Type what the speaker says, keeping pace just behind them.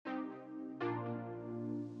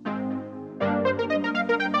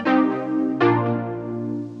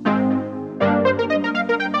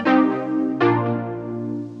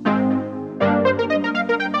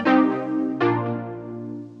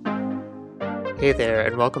Hey there,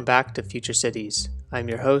 and welcome back to Future Cities. I'm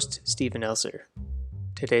your host, Stephen Elser.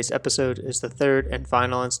 Today's episode is the third and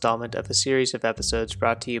final installment of a series of episodes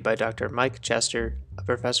brought to you by Dr. Mike Chester, a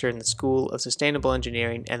professor in the School of Sustainable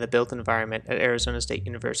Engineering and the Built Environment at Arizona State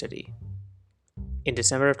University. In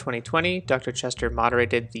December of 2020, Dr. Chester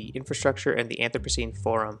moderated the Infrastructure and the Anthropocene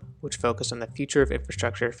Forum, which focused on the future of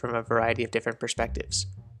infrastructure from a variety of different perspectives.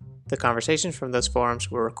 The conversations from those forums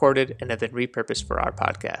were recorded and have been repurposed for our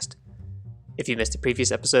podcast. If you missed the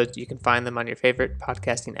previous episodes, you can find them on your favorite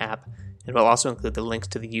podcasting app, and we'll also include the links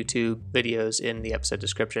to the YouTube videos in the episode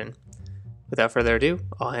description. Without further ado,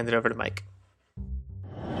 I'll hand it over to Mike.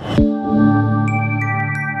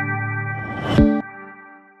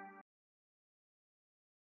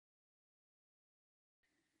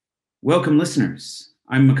 Welcome, listeners.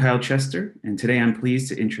 I'm Mikhail Chester, and today I'm pleased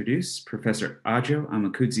to introduce Professor Ajo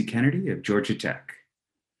Amakudzi-Kennedy of Georgia Tech.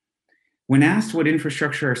 When asked what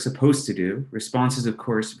infrastructure are supposed to do, responses, of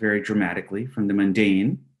course, vary dramatically from the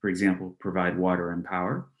mundane, for example, provide water and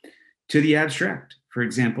power, to the abstract, for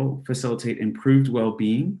example, facilitate improved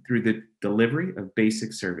well-being through the delivery of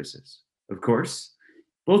basic services. Of course,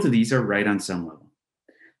 both of these are right on some level.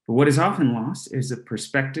 But what is often lost is the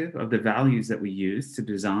perspective of the values that we use to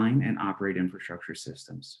design and operate infrastructure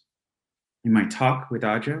systems. In my talk with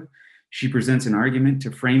Ajo, she presents an argument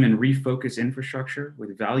to frame and refocus infrastructure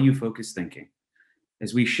with value-focused thinking.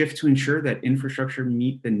 As we shift to ensure that infrastructure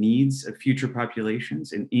meet the needs of future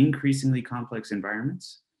populations in increasingly complex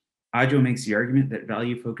environments, Ajo makes the argument that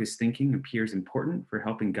value-focused thinking appears important for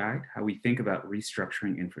helping guide how we think about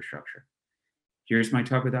restructuring infrastructure. Here's my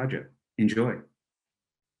talk with Ajo. Enjoy.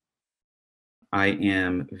 I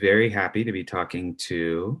am very happy to be talking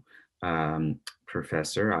to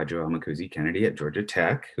Professor Ajo Amakudzi-Kennedy at Georgia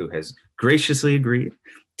Tech, who has graciously agreed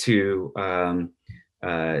to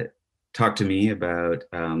talk to me about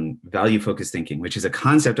value-focused thinking, which is a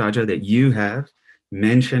concept, Ajo, that you have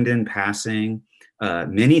mentioned in passing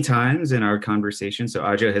many times in our conversation. So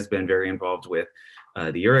Ajo has been very involved with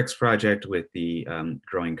the UREX project, with the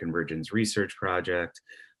Growing Convergence Research Project.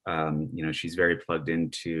 She's very plugged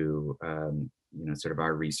into sort of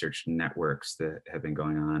our research networks that have been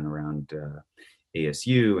going on around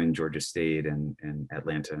ASU and Georgia State and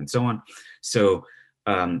Atlanta and so on. So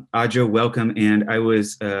Ajo, welcome. And I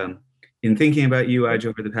was, in thinking about you, Ajo,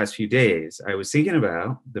 over the past few days, I was thinking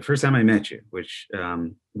about the first time I met you, which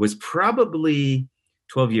was probably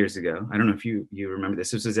 12 years ago. I don't know if you remember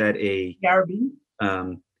this. This was at a TRB.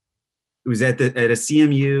 It was at a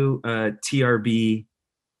CMU TRB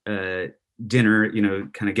dinner,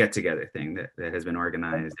 kind of get together thing that has been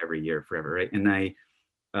organized every year forever, right? And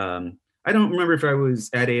I don't remember if I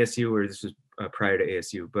was at ASU or this was prior to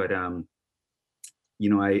ASU, but I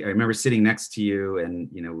remember sitting next to you, and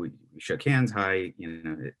we shook hands. Hi,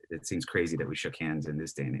 it seems crazy that we shook hands in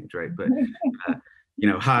this day and age, right? But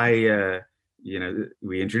hi,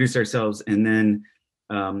 we introduced ourselves, and then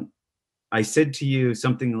I said to you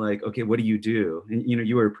something like, okay, what do you do? And,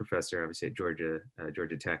 you were a professor, obviously, at Georgia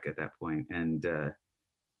Tech at that point. And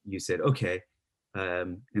you said, okay.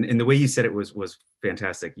 And the way you said it was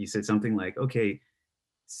fantastic. You said something like, okay,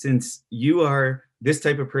 since you are this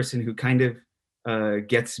type of person who kind of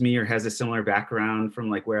gets me or has a similar background from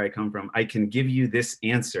like where I come from, I can give you this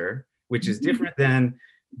answer, which is different than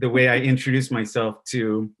the way I introduce myself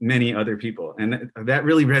to many other people. And that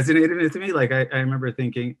really resonated with me. Like, I remember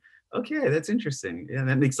thinking, okay, that's interesting. Yeah,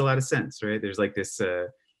 that makes a lot of sense, right? There's like this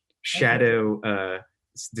shadow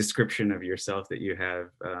description of yourself that you have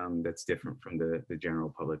that's different from the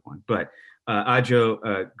general public one. But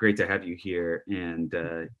Ajo, great to have you here, and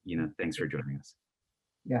thanks for joining us.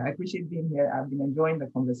 Yeah, I appreciate being here. I've been enjoying the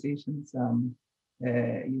conversations. I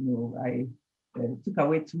took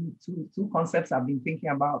away two concepts I've been thinking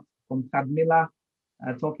about from Tad Miller,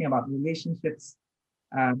 talking about relationships,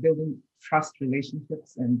 building trust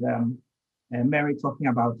relationships, and Mary talking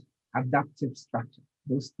about adaptive structure.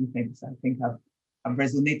 Those two things I think have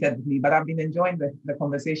resonated with me, but I've been enjoying the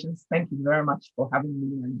conversations. Thank you very much for having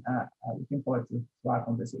me, and looking forward to our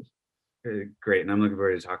conversation. Great, and I'm looking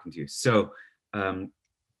forward to talking to you. So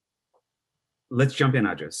let's jump in,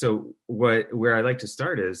 Ajo. So where I like to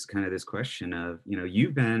start is kind of this question of,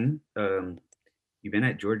 you've been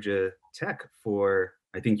at Georgia Tech for,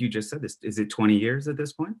 I think you just said this, is it 20 years at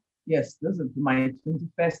this point? Yes, this is my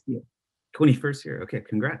 21st year. 21st year. Okay,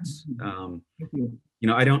 congrats. Thank you.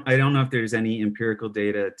 I don't know if there's any empirical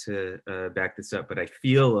data to back this up, but I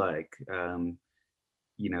feel like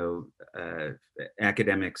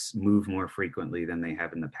academics move more frequently than they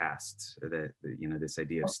have in the past. That this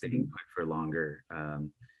idea of staying put for longer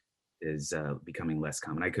is becoming less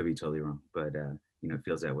common. I could be totally wrong, but it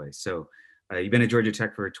feels that way. So You've been at Georgia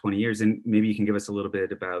Tech for 20 years, and maybe you can give us a little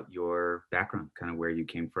bit about your background, kind of where you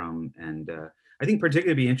came from. And I think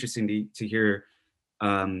particularly be interesting to hear,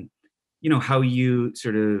 how you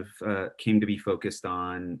sort of came to be focused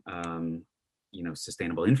on,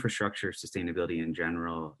 sustainable infrastructure, sustainability in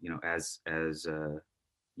general, as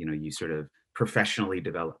you sort of professionally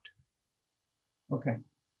developed. Okay,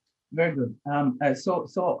 very good.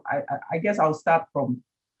 So I guess I'll start from,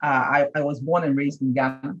 I was born and raised in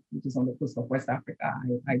Ghana, which is on the coast of West Africa.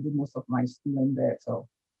 I did most of my schooling there. So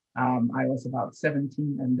I was about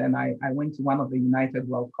 17, and then I went to one of the United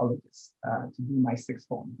World Colleges to do my sixth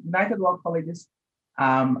form. United World Colleges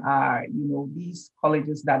are, these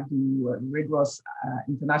colleges that do rigorous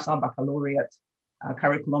international baccalaureate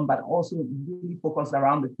curriculum, but also really focused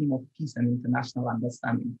around the theme of peace and international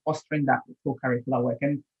understanding, fostering that co-curricular work.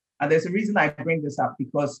 And there's a reason I bring this up,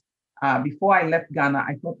 because before I left Ghana,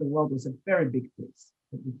 I thought the world was a very big place.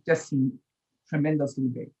 It just seemed tremendously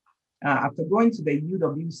big. After going to the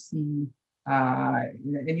UWC,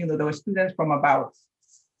 and there were students from about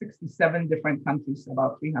 67 different countries,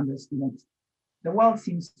 about 300 students. The world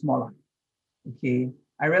seems smaller. Okay,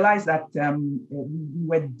 I realized that we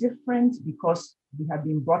were different because we had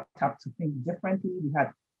been brought up to think differently. We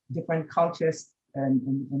had different cultures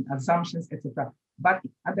and assumptions, etc. But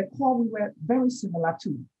at the core, we were very similar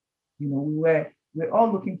too. We're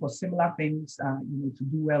all looking for similar things. To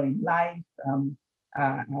do well in life.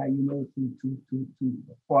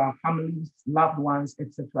 For our families, loved ones,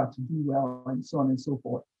 etc., to do well, and so on and so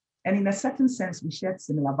forth. And in a certain sense, we shared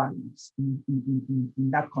similar values in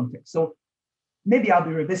that context. So maybe I'll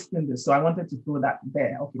be revisiting this. So I wanted to throw that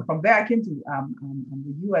there. Okay. From there, I came to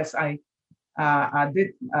the US. I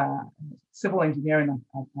did civil engineering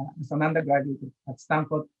as an undergraduate at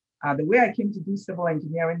Stanford. The way I came to do civil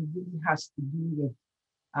engineering really has to do with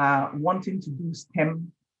wanting to do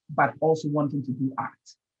STEM, but also wanting to do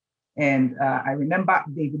art. And I remember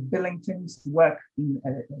David Billington's work in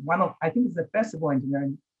I think it's the first civil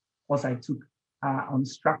engineering course I took on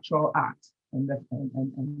structural art, and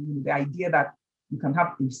the idea that you can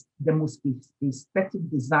have the most aesthetic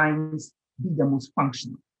designs be the most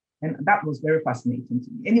functional. And that was very fascinating to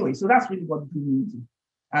me. Anyway, so that's really what drew me into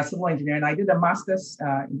civil engineering. I did a master's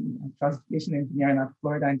in transportation engineering at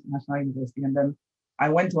Florida International University, and then I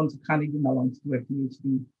went on to Carnegie Mellon to do a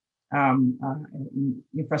PhD in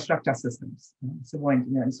infrastructure systems, civil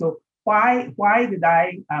engineering. So why did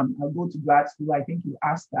I go to grad school? I think you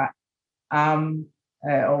asked that,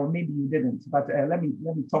 or maybe you didn't. But let me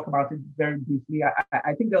talk about it very briefly.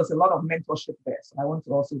 I think there was a lot of mentorship there, so I want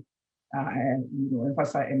to also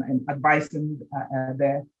emphasize and advise them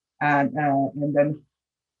there. And then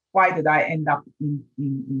why did I end up in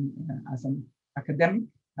as an academic?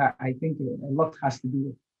 I think a lot has to do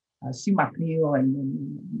with Sue McNeil and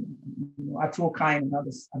Atul Kine and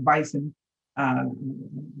others advising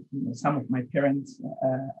some of my parents'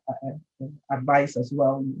 advice as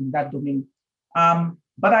well in that domain.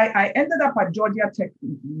 But I ended up at Georgia Tech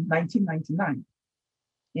in 1999.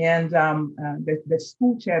 And the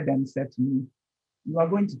school chair then said to me, "You are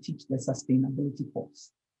going to teach the sustainability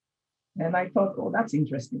course." And I thought, oh, that's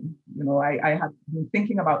interesting. I had been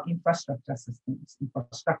thinking about infrastructure systems,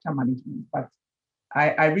 infrastructure management, but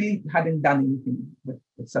I really hadn't done anything with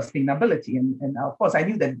sustainability. And of course, I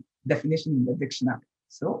knew the definition in the dictionary.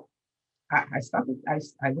 So I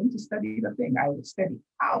went to study the thing. I would study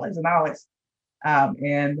hours and hours. And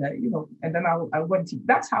then I went to,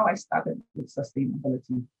 that's how I started with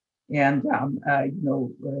sustainability. And,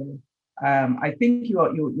 I think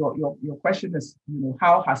your question is,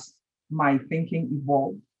 how has my thinking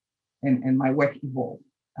evolved and my work evolved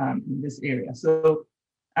in this area? So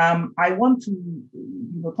I want to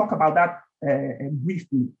talk about that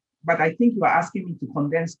briefly, but I think you are asking me to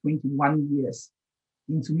condense 21 years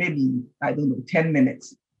into maybe, 10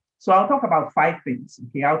 minutes. So I'll talk about 5 things.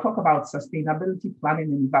 Okay, I'll talk about sustainability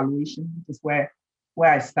planning and evaluation, which is where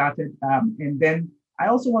I started. And then I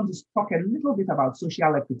also want to talk a little bit about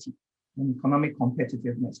social equity and economic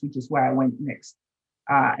competitiveness, which is where I went next.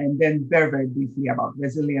 And then very, very briefly about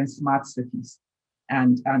resilience, smart cities,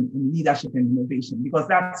 and leadership and innovation, because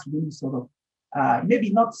that's really sort of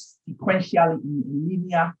maybe not sequentially in a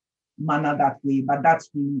linear manner that way, but that's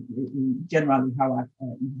really generally how I've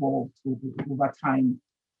evolved over time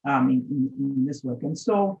in this work. And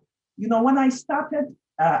so, when I started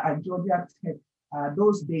at Georgia Tech,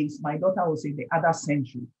 those days, my daughter would say the other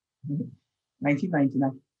century,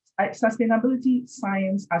 1999. Sustainability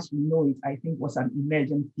science, as we know it, I think was an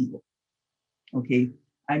emergent field. Okay,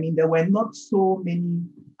 I mean, there were not so many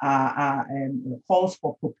calls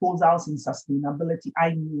for proposals in sustainability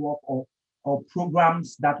I knew of, or or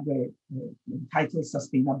programs that were entitled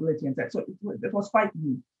sustainability and that. So it was quite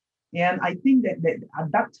new. And I think that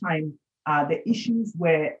at that time, the issues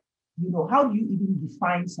were, how do you even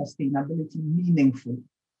define sustainability meaningfully,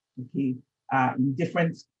 okay, in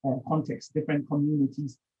different contexts, different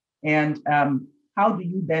communities, and how do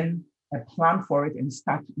you then plan for it and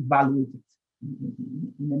start to evaluate it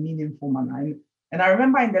in a meaningful manner? And I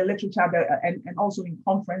remember in the literature and also in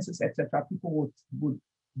conferences, etc., people would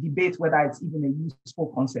debate whether it's even a useful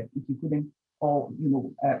concept if you couldn't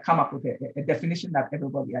come up with a definition that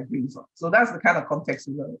everybody agrees on. So that's the kind of context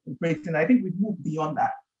we were operating. I think we've moved beyond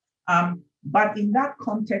that. But in that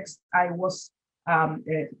context, I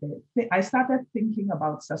started thinking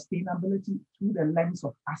about sustainability through the lens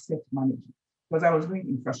of asset management, because I was doing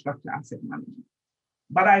infrastructure asset management.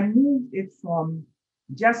 But I moved it from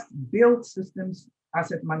just build systems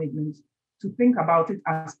asset management to think about it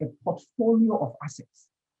as a portfolio of assets.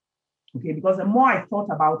 Okay, because the more I thought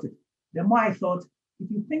about it, the more I thought,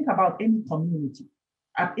 if you think about any community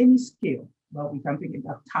at any scale, well, we can think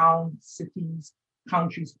about towns, cities,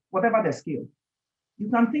 countries, whatever the scale, you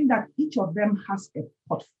can think that each of them has a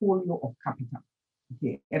portfolio of capital.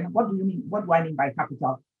 Okay, and what do you mean? What do I mean by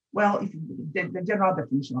capital? Well, if the general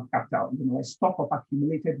definition of capital, a stock of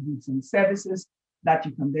accumulated goods and services that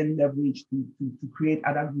you can then leverage to create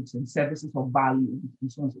other goods and services of value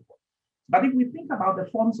and so on and so forth. But if we think about the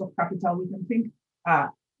forms of capital, we can think,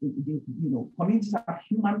 communities have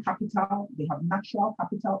human capital, they have natural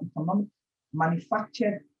capital, economic,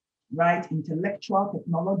 manufactured, right, intellectual,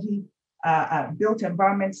 technology, built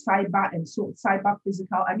environment, cyber, and so cyber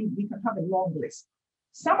physical. I mean, we can have a long list.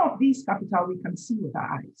 Some of these capital we can see with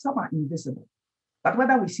our eyes, some are invisible, but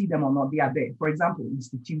whether we see them or not, they are there. For example,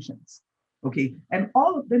 institutions, okay? And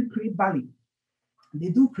all of them create value. They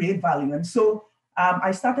do create value. And so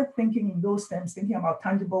I started thinking in those terms, thinking about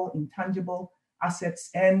tangible, intangible assets.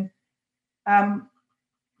 And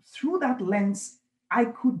through that lens, I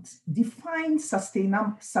could define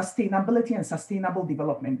sustainability and sustainable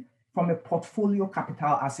development from a portfolio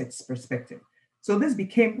capital assets perspective. So this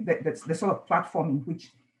became the sort of platform in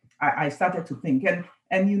which I started to think. And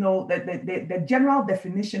the general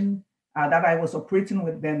definition that I was operating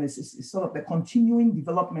with then is sort of the continuing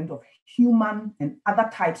development of human and other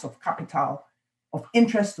types of capital of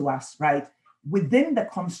interest to us, right? Within the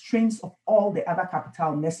constraints of all the other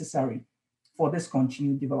capital necessary for this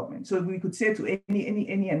continued development. So we could say to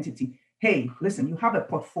any entity, hey, listen, you have a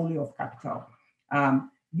portfolio of capital.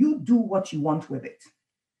 You do what you want with it.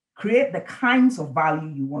 Create the kinds of value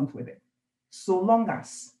you want with it, so long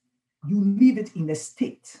as you leave it in a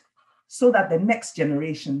state so that the next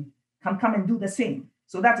generation can come and do the same.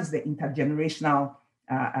 So that is the intergenerational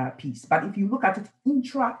piece. But if you look at it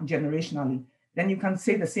intra-generationally, then you can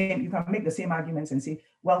say the same, you can make the same arguments and say,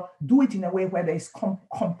 well, do it in a way where there is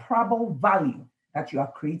comparable value that you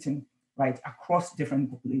are creating, right, across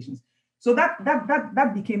different populations. So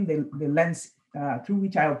that became the lens through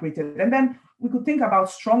which I operated. And then we could think about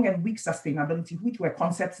strong and weak sustainability, which were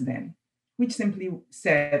concepts then, which simply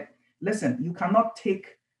said, listen, you cannot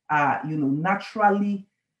take naturally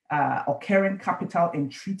occurring capital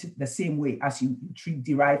and treat it the same way as you treat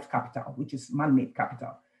derived capital, which is man-made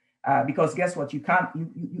capital. Because guess what? You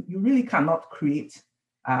really cannot create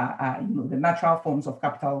the natural forms of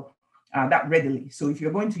capital that readily. So if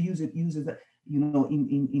you're going to use it in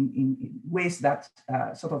ways that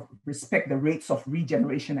sort of respect the rates of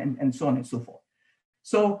regeneration and so on and so forth.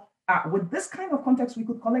 So with this kind of context, we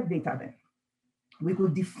could collect data then. We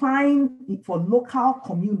could define for local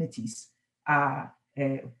communities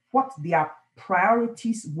what their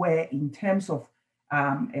priorities were in terms of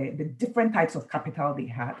the different types of capital they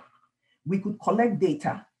had. We could collect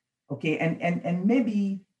data, okay, and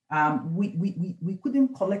maybe we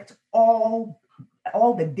couldn't collect all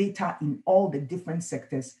the data in all the different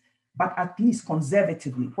sectors, but at least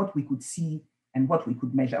conservatively, what we could see and what we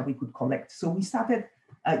could measure, we could collect. So we started,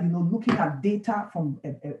 looking at data from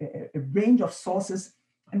a range of sources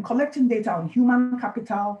and collecting data on human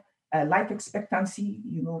capital, life expectancy,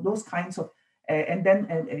 those kinds of, and then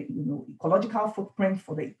ecological footprint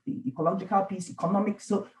for the ecological piece, economic.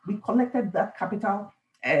 So we collected that capital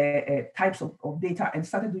types of data and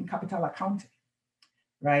started doing capital accounting.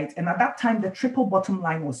 Right. And at that time, the triple bottom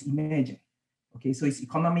line was emerging. Okay, so it's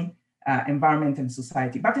economy, environment, and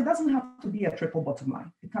society. But it doesn't have to be a triple bottom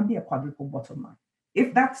line. It can be a quadruple bottom line.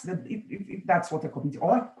 If that's what a community,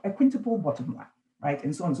 or a quintuple bottom line, right?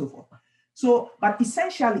 And so on and so forth. So, but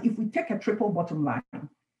essentially, if we take a triple bottom line,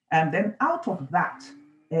 and then out of that,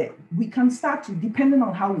 we can start to, depending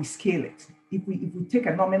on how we scale it, if we take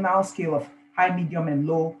a nominal scale of high, medium, and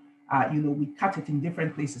low we cut it in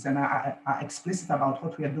different places and are explicit about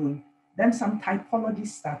what we are doing, then some typologies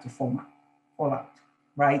start to fall out,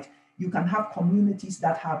 right? You can have communities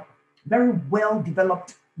that have very well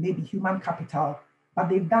developed, maybe human capital, but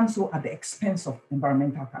they've done so at the expense of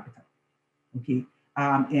environmental capital, okay?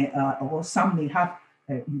 Or some may have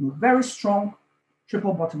very strong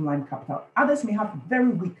triple bottom line capital. Others may have very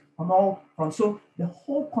weak on all fronts. So the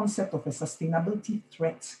whole concept of a sustainability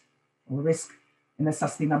threat or risk and a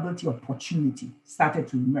sustainability opportunity started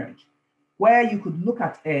to emerge, where you could look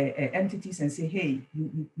at entities and say, hey,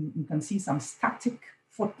 you can see some static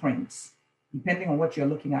footprints, depending on what you're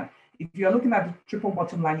looking at. If you're looking at the triple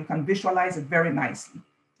bottom line, you can visualize it very nicely.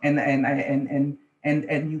 And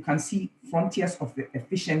you can see frontiers of the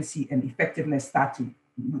efficiency and effectiveness start to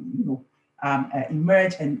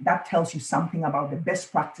emerge, and that tells you something about the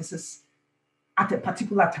best practices at a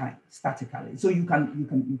particular time, statically. So you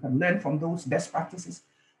can learn from those best practices.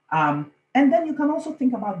 And then you can also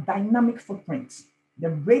think about dynamic footprints, the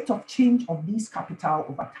rate of change of these capital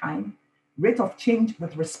over time, rate of change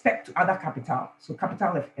with respect to other capital, so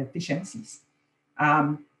capital efficiencies.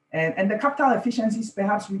 And the capital efficiencies,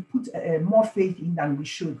 perhaps we put more faith in than we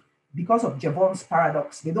should because of Jevons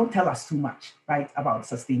paradox. They don't tell us too much, right, about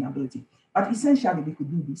sustainability. But essentially, we could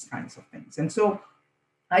do these kinds of things. And so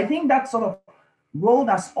I think that sort of rolled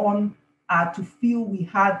us on to feel we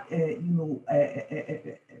had, a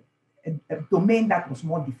domain that was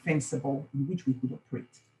more defensible in which we could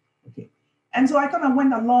operate. Okay. And so I kind of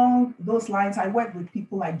went along those lines. I worked with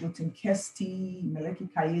people like Jotin Kesti, Meleki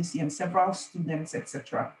Kayesi, and several students,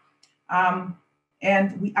 etc.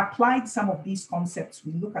 And we applied some of these concepts.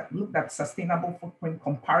 We looked at sustainable footprint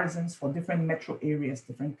comparisons for different metro areas,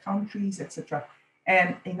 different countries, etc.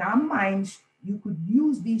 And in our minds, you could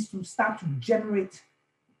use these to start to generate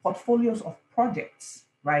portfolios of projects,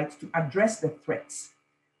 right, to address the threats,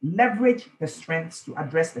 leverage the strengths to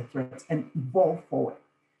address the threats, and evolve forward.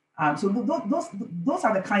 So those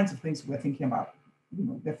are the kinds of things we're thinking about,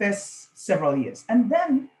 the first several years. And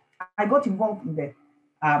then I got involved in the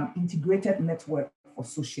Integrated Network for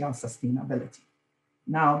Social Sustainability.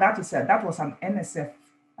 Now that was an NSF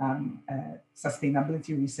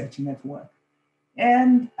sustainability research network.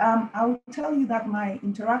 And I will tell you that my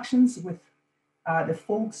interactions with the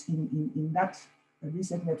folks in that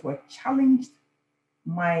research network challenged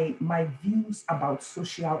my views about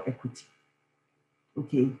social equity.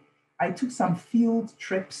 Okay, I took some field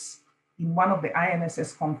trips in one of the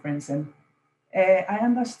INSS conference, and I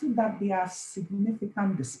understood that there are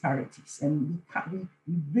significant disparities, and we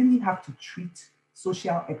really have to treat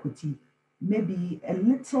social equity maybe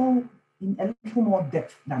in a little more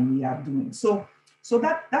depth than we are doing. So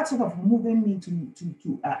that's sort of moving me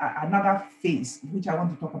to another phase, which I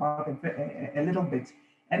want to talk about a little bit.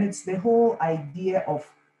 And it's the whole idea of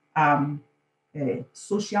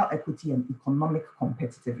social equity and economic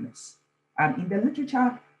competitiveness. In the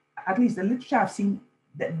literature, at least the literature I've seen,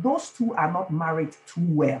 that those two are not married too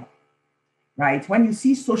well, right? When you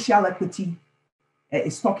see social equity,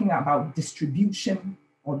 it's talking about distribution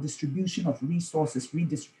of resources,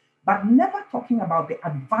 but never talking about the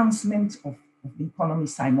advancement of the economy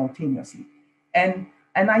simultaneously. And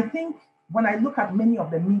I think when I look at many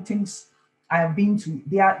of the meetings I have been to,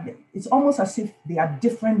 it's almost as if they are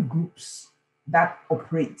different groups that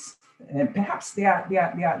operate. Perhaps they are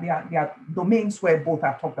domains where both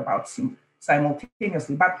are talked about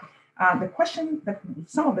simultaneously. But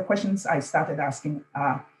some of the questions I started asking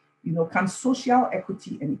are, can social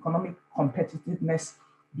equity and economic competitiveness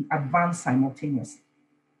be advanced simultaneously?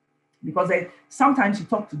 Because sometimes you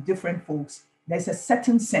talk to different folks, there's a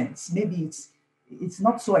certain sense, maybe it's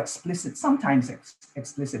not so explicit, sometimes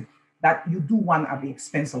explicit, that you do one at the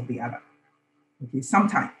expense of the other. Okay,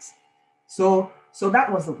 sometimes. So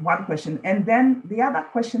that was one question. And then the other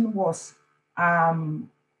question was, well,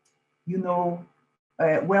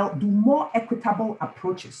 do more equitable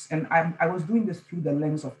approaches, and I was doing this through the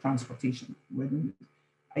lens of transportation,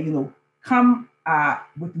 come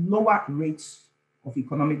with lower rates of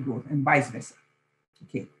economic growth and vice versa.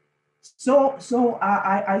 Okay, so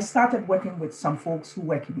I started working with some folks who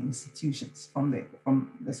work in institutions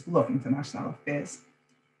from the School of International Affairs,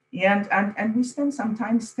 and we spent some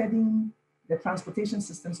time studying the transportation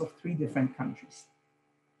systems of 3 different countries.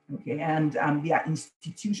 Okay, and their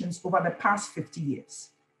institutions over the past 50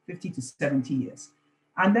 to 70 years.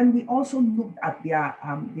 And then we also looked at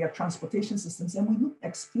their transportation systems, and we looked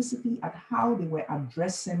explicitly at how they were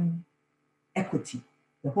addressing equity,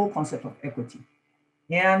 the whole concept of equity.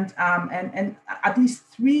 And at least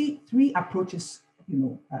three approaches,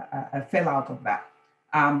 fell out of that.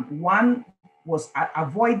 One was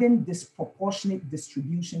avoiding disproportionate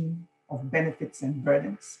distribution of benefits and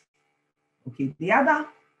burdens. Okay, the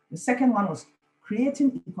second one was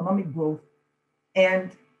creating economic growth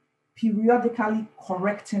and periodically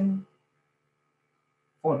correcting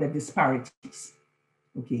for the disparities.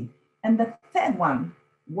 Okay, and the third one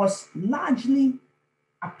was largely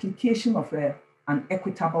application of an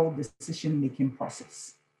equitable decision-making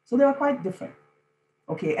process. So they were quite different.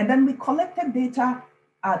 Okay, and then we collected data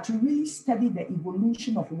to really study the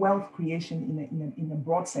evolution of wealth creation in a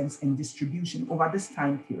broad sense and distribution over this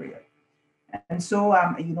time period. And so,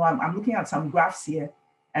 I'm looking at some graphs here,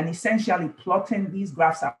 and essentially these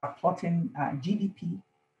graphs are plotting GDP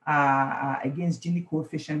against Gini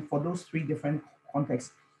coefficient for those three different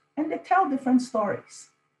contexts, and they tell different stories.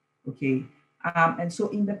 Okay, and so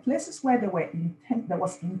in the places where there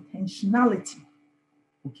was intentionality,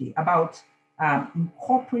 okay, about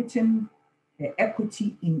incorporating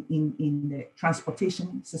equity in the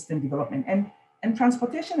transportation system development, and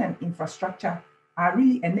transportation and infrastructure are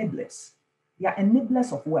really enablers. They are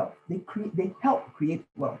enablers of wealth. They help create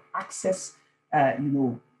wealth, access,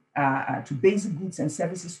 to basic goods and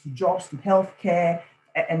services, to jobs, to healthcare,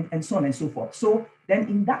 and so on and so forth. So then,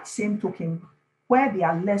 in that same token, where they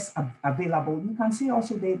are less available, you can see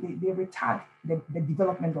also they retard the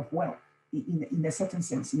development of wealth in a certain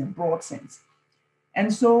sense, in a broad sense.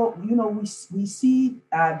 And so, we see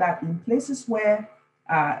that in places where,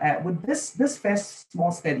 with this first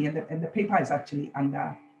small study, and the paper is actually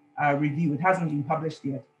under review, it hasn't been published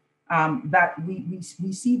yet, that we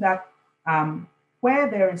see that where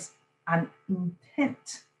there is an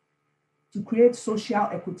intent to create social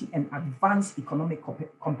equity and advance economic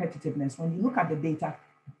competitiveness, when you look at the data,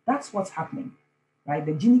 that's what's happening, right?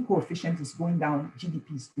 The Gini coefficient is going down,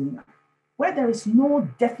 GDP is going up. Where there is no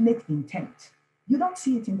definite intent, you don't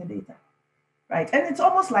see it in the data, right? And it's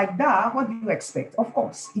almost like that, what do you expect? Of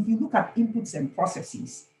course, if you look at inputs and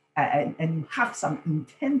processes, and you have some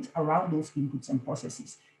intent around those inputs and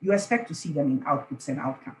processes, you expect to see them in outputs and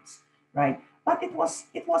outcomes, right? But it was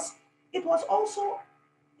also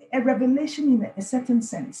a revelation in a certain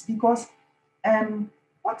sense, because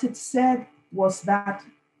what it said was that,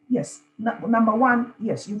 yes, number one,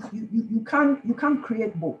 yes, you can't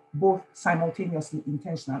create both simultaneously,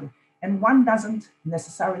 intentionally, and one doesn't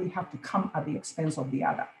necessarily have to come at the expense of the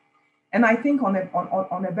other. And I think on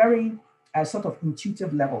a very sort of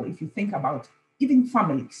intuitive level, if you think about even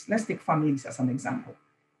families, let's take families as an example,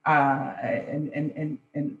 and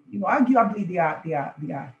arguably they are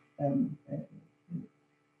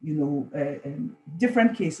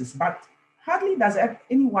different cases, but hardly does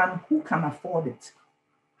anyone who can afford it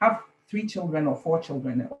have 3 children or 4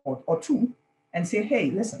 children or 2 and say, hey,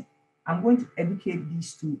 listen, I'm going to educate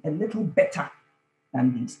these 2 a little better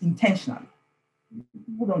than these intentionally.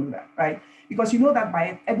 People don't do that, right? Because you know that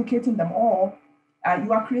by educating them all,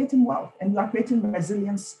 you are creating wealth and you are creating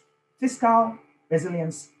resilience, fiscal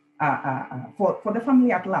resilience for the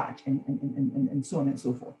family at large, and so on and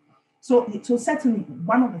so forth. So certainly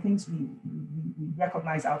one of the things we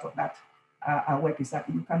recognize out of that work is that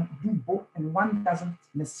you can do both, and one doesn't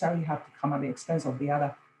necessarily have to come at the expense of the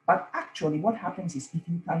other. But actually what happens is if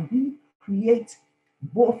you can really create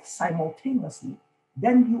both simultaneously,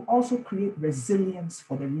 then you also create resilience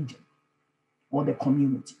for the region or the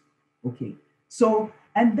community, okay? So,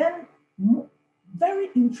 and then very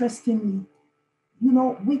interestingly,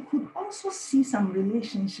 we could also see some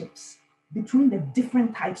relationships between the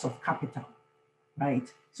different types of capital, right?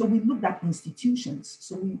 So we looked at institutions.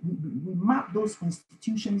 So we mapped those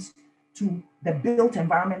institutions to the built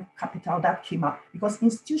environment capital that came up, because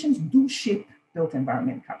institutions do shape built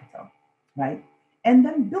environment capital, right? And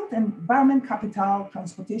then built environment capital,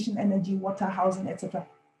 transportation, energy, water, housing, etc.,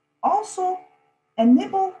 also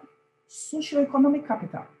enable socioeconomic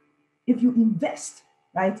capital. If you invest,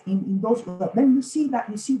 right, in those, then you see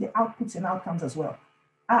the outputs and outcomes as well.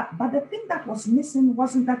 But the thing that was missing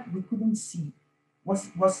wasn't that we couldn't see,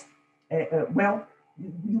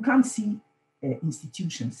 you can't see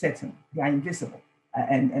institutions, certainly, they are invisible.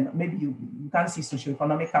 And maybe you can't see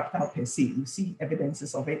socioeconomic capital per se, you see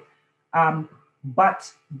evidences of it.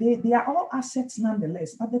 But they are all assets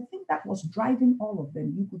nonetheless. But the thing that was driving all of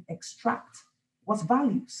them, you could extract, was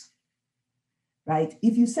values, right?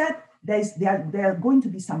 If you said there are going to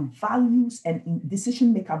be some values and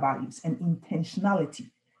decision maker values and intentionality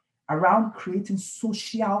around creating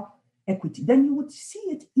social equity, then you would see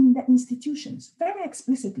it in the institutions very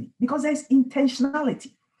explicitly, because there's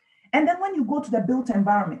intentionality. And then when you go to the built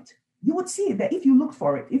environment, you would see that if you looked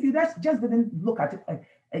for it, if you just didn't look at it,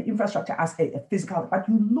 infrastructure as a physical, but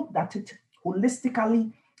you looked at it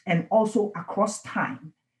holistically and also across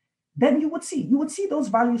time, then you would see those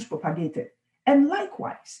values propagated. And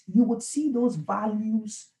likewise, you would see those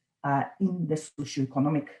values in the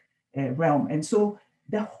socioeconomic realm. And so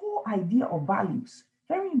the whole idea of values,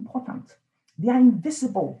 very important. They are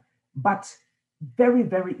invisible, but very,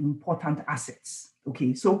 very important assets.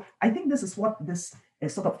 Okay, so I think this is what this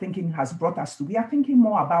sort of thinking has brought us to. We are thinking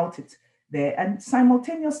more about it there, and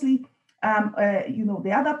simultaneously,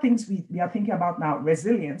 the other things we are thinking about now,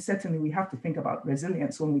 resilience. Certainly, we have to think about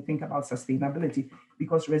resilience when we think about sustainability,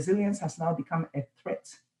 because resilience has now become a threat,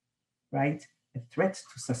 right? A threat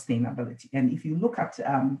to sustainability. And if you look at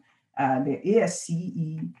the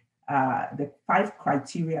ASCE, the 5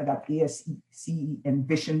 criteria that ASCE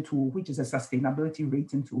envisioned tool, which is a sustainability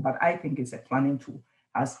rating tool, but I think it's a planning tool,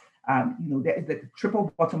 as the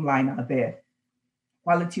triple bottom line are there.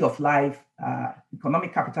 Quality of life,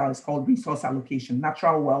 economic capital is called resource allocation,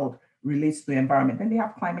 natural world relates to the environment, and they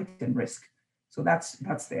have climate and risk. So that's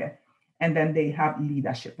there. And then they have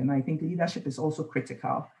leadership. And I think leadership is also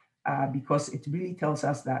critical because it really tells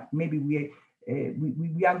us that maybe we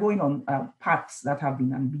are going on paths that have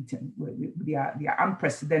been unbeaten. They are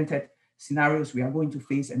unprecedented scenarios we are going to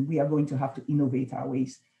face, and we are going to have to innovate our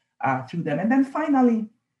ways through them. And then finally,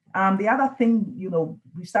 the other thing,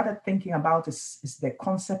 we started thinking about is the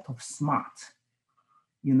concept of smart,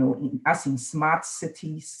 as in smart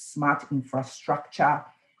cities, smart infrastructure,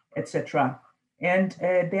 etc. And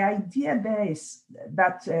the idea there is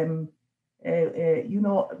that,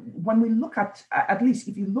 when we look at least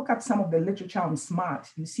if you look at some of the literature on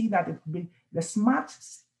smart, you see that the smart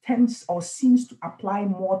tends or seems to apply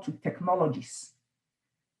more to technologies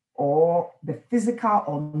or the physical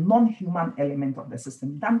or non-human element of the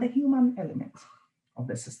system than the human element of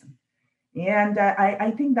the system. And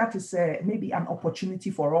I think that is maybe an opportunity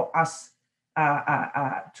for us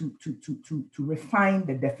to refine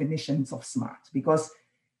the definitions of smart. Because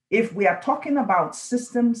if we are talking about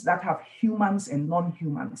systems that have humans and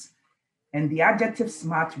non-humans, and the adjective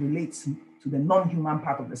smart relates to the non-human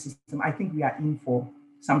part of the system, I think we are in for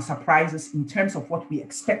some surprises in terms of what we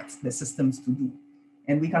expect the systems to do.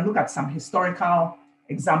 And we can look at some historical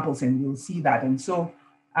examples and we'll see that. And so,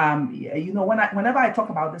 whenever I talk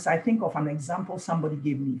about this, I think of an example somebody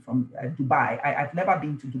gave me from Dubai. I've never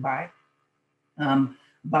been to Dubai,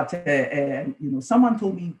 but someone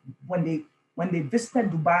told me when they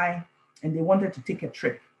visited Dubai and they wanted to take a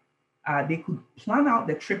trip, they could plan out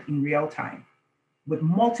the trip in real time with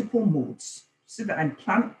multiple modes, sit there and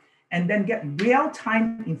plan, and then get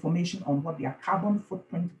real-time information on what their carbon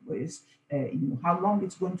footprint is, how long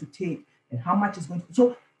it's going to take, and how much it's going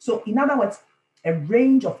to. So in other words, a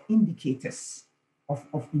range of indicators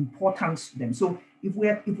of importance to them. So if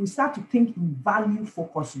we start to think in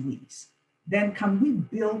value-focused ways, then can we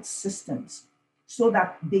build systems so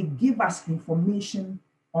that they give us information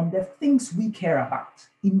on the things we care about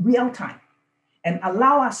in real time and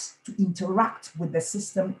allow us to interact with the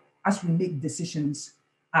system as we make decisions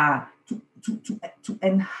to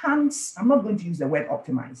enhance, I'm not going to use the word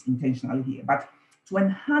optimize intentionally here, but to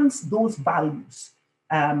enhance those values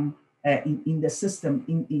in the system,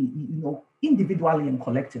 individually and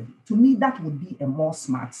collectively. To me, that would be a more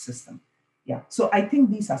smart system. Yeah, so I think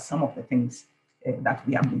these are some of the things that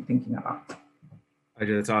we have been thinking about.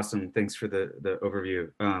 Ajay, that's awesome. Thanks for the overview.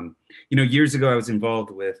 Years ago, I was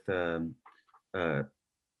involved with a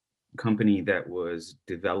company that was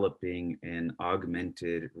developing an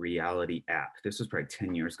augmented reality app. This was probably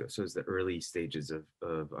 10 years ago. So it was the early stages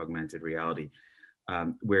of augmented reality,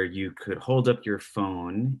 where you could hold up your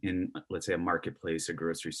phone in, let's say, a marketplace, a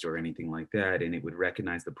grocery store, anything like that, and it would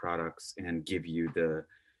recognize the products and give you the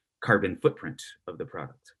carbon footprint of the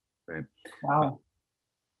product, right? Wow.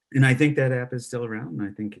 And I think that app is still around. And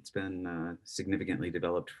I think it's been significantly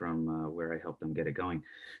developed from where I helped them get it going.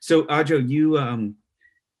 So Ajo, you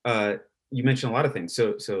mentioned a lot of things.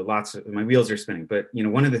 So lots of my wheels are spinning. But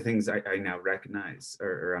one of the things I now recognize,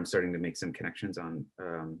 or I'm starting to make some connections on,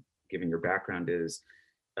 given your background, is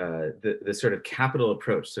the sort of capital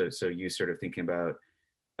approach. So you sort of thinking about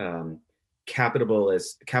capital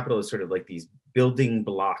as sort of like these building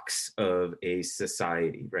blocks of a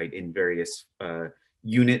society, right? In various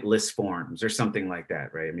unitless forms or something like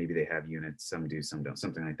that, right? Maybe they have units, some do, some don't,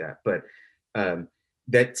 something like that. But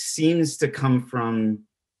that seems to come from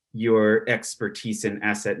your expertise in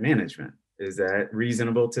asset management. Is that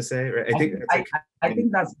reasonable to say? Right? I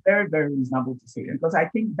think that's very, very reasonable to say, because I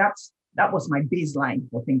think that was my baseline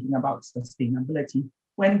for thinking about sustainability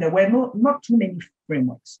when there were not too many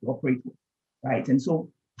frameworks to operate with, right? And so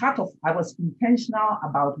I was intentional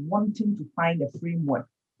about wanting to find a framework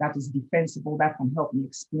that is defensible, that can help me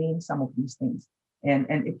explain some of these things. And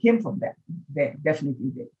it came from there, definitely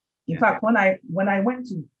did. In fact, when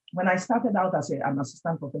I started out as an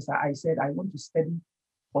assistant professor, I said I want to study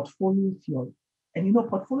portfolio theory. And you know,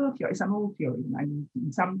 portfolio theory is an old theory. I mean,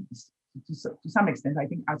 to some extent, I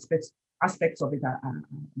think aspects of it are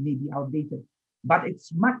maybe outdated. But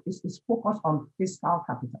it's focused on fiscal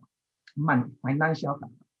capital, money, financial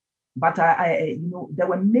capital. But there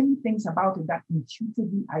were many things about it that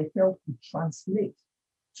intuitively I felt could translate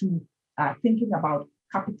to thinking about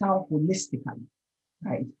capital holistically,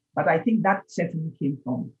 right? But I think that certainly came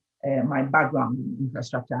from my background in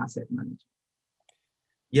infrastructure asset management.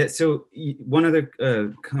 Yeah, so one other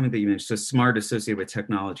comment that you mentioned, so SMART associated with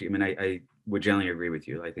technology. I mean, I would generally agree with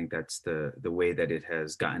you. I think that's the way that it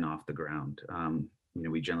has gotten off the ground.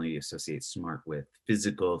 We generally associate SMART with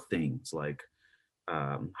physical things like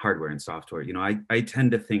hardware and software. I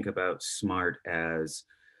tend to think about SMART as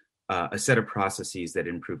a set of processes that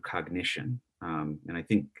improve cognition. And I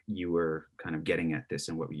think you were kind of getting at this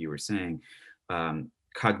in what you were saying.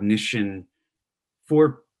 Cognition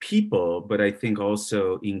for people, but I think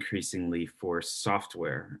also increasingly for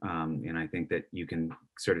software. And I think that you can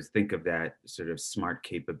sort of think of that sort of SMART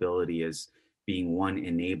capability as being one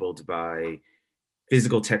enabled by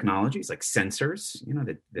physical technologies like sensors,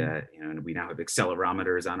 and we now have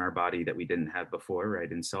accelerometers on our body that we didn't have before,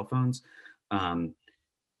 right, in cell phones.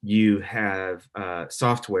 You have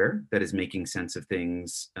software that is making sense of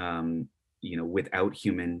things, without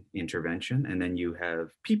human intervention. And then you have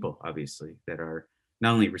people, obviously, that are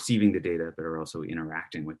not only receiving the data, but are also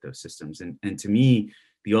interacting with those systems. And to me,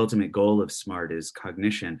 the ultimate goal of SMART is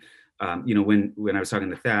cognition. When I was talking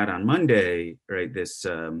to Thad on Monday, right, this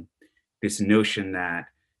notion that,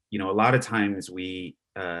 a lot of times when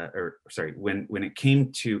it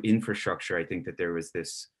came to infrastructure, I think that there was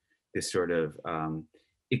this sort of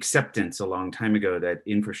acceptance a long time ago that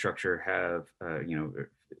infrastructure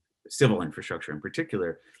civil infrastructure in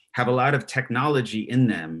particular, have a lot of technology in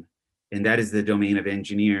them, and that is the domain of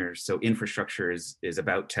engineers. So infrastructure is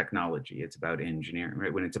about technology, it's about engineering,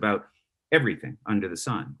 right? When it's about everything under the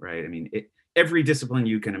sun, right? I mean, every discipline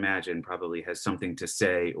you can imagine probably has something to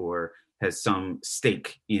say or has some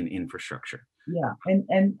stake in infrastructure. Yeah, and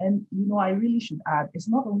I really should add, it's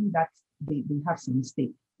not only that they have some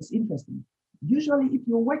stake. It's interesting. Usually, if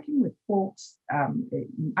you're working with folks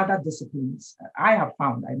in other disciplines, I have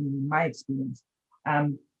found, in my experience,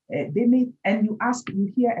 they may, and you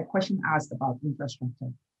hear a question asked about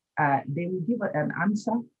infrastructure, they will give an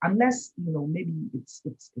answer unless maybe it's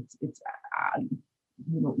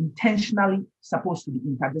intentionally supposed to be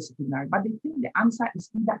interdisciplinary, but they think the answer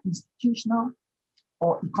is either institutional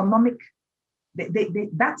or economic.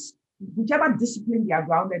 That's whichever discipline they are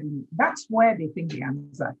grounded in, that's where they think the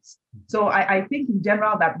answer is. So I think in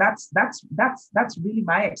general that's really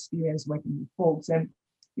my experience working with folks. And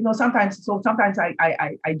sometimes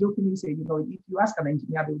I jokingly say, if you ask an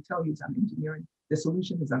engineer, they will tell you it's an engineering, the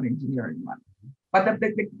solution is an engineering one. But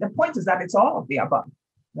the point is that it's all of the above,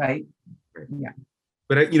 right? Yeah.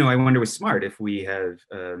 But I wonder with SMART if we have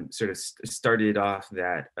sort of started off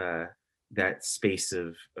that space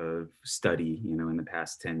of study, in the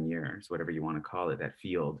past 10 years, whatever you want to call it, that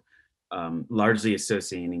field, largely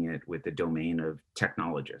associating it with the domain of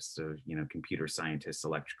technologists, so computer scientists,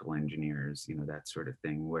 electrical engineers, that sort of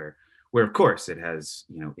thing, where of course it has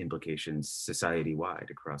implications society-wide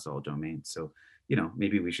across all domains. So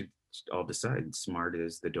maybe we should all decide SMART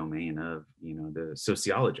is the domain of the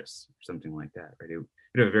sociologists or something like that, right? It would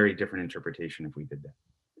have a very different interpretation if we did that.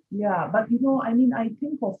 Yeah, but I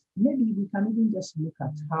think of maybe we can even just look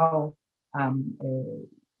at how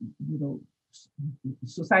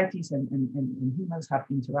societies and humans have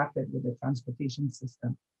interacted with the transportation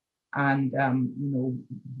system, and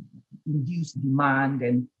induced demand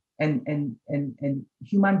and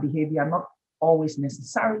human behavior not always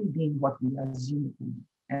necessarily being what we assume it would be.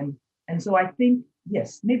 And so I think,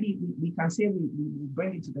 yes, maybe we can say we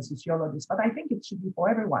bring it to the sociologists, but I think it should be for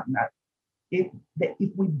everyone that if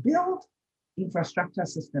we build infrastructure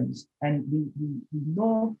systems and we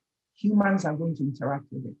know humans are going to interact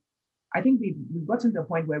with it, I think we've gotten to the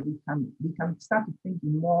point where we can start to think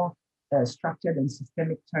in more structured and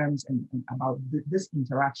systemic terms and about this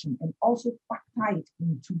interaction, and also factor it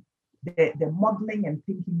into the modeling and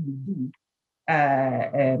thinking we do.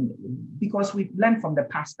 Because we've learned from the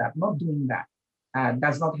past that not doing that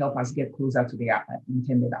does not help us get closer to the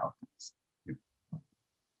intended outcomes.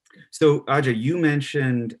 So Aja, you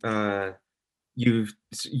mentioned you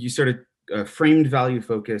sort of framed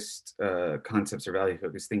value-focused concepts or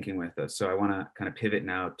value-focused thinking with us. So I want to kind of pivot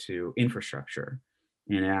now to infrastructure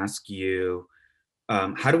and ask you,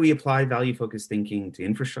 how do we apply value-focused thinking to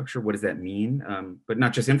infrastructure? What does that mean? But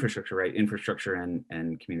not just infrastructure, right? Infrastructure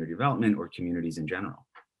and community development or communities in general.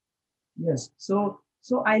 Yes. So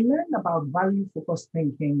I learned about value-focused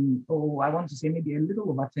thinking, I want to say maybe a little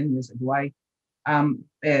over 10 years ago.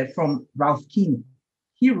 From Ralph Keeney.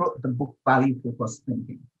 He wrote the book Value-Focused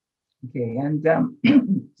Thinking. Okay, and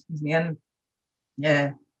excuse me, and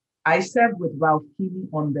I served with Ralph Keeney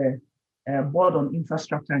on the board on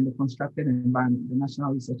infrastructure and the constructed environment, the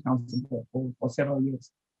National Research Council for several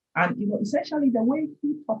years. And essentially the way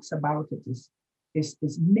he talks about it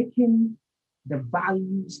is making the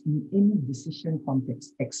values in any decision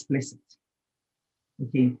context explicit.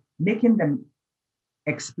 Okay, making them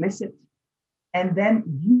explicit and then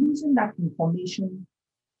using that information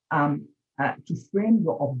to frame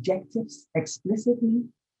your objectives explicitly,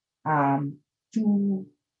 to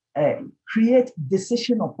create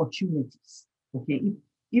decision opportunities. Okay,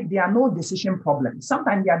 if there are no decision problems,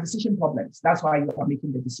 sometimes there are decision problems. That's why you are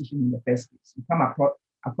making the decision in the first place. You come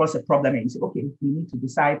across a problem and you say, okay, we need to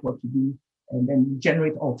decide what to do, and then you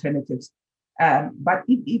generate alternatives. But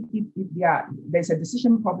if there's a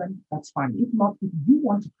decision problem, that's fine. If not, if you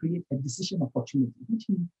want to create a decision opportunity, which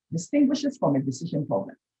distinguishes from a decision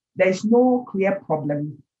problem, there is no clear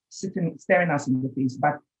problem staring us in the face.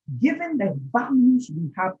 But given the values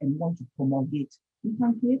we have and want to promulgate, we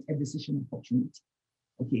can create a decision opportunity,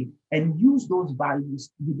 okay, and use those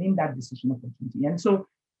values within that decision opportunity. And so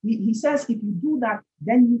he says, if you do that,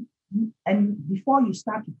 then and before you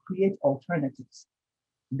start to create alternatives,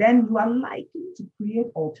 then you are likely to create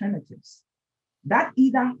alternatives that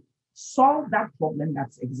either solve that problem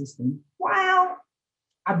that's existing while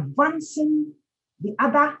advancing the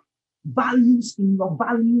other values in your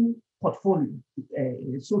value portfolio,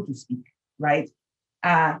 so to speak, right?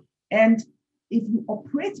 And if you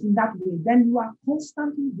operate in that way, then you are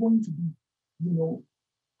constantly going to be,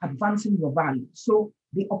 advancing your value. So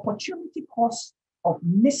the opportunity cost of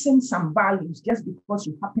missing some values just because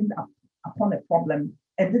you happened upon a problem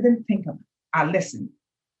and didn't think of a lesson.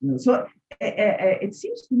 So it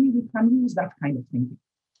seems to me we can use that kind of thinking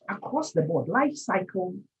across the board, life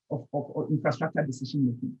cycle of infrastructure decision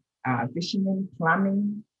making, visioning,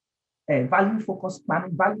 planning, value-focused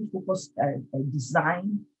planning, value-focused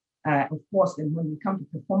design. Of course, and when we come to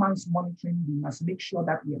performance monitoring, we must make sure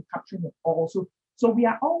that we are capturing it also. So we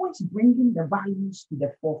are always bringing the values to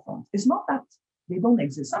the forefront. It's not that they don't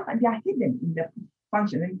exist. Sometimes they are hidden in the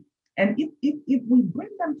functioning. And if we bring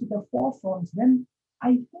them to the forefront, then I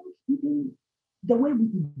think even the way we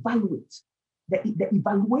evaluate, the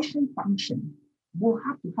evaluation function will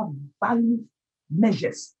have to have value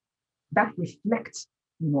measures that reflect,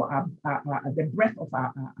 the breadth of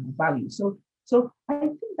our value. So I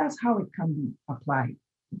think that's how it can be applied.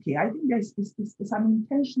 Okay, I think it's an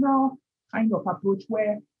intentional kind of approach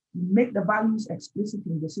where you make the values explicit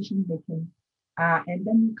in decision making, and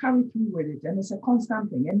then you carry through with it, and it's a constant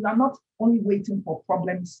thing. And you are not only waiting for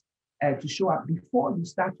problems to show up before you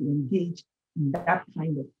start to engage in that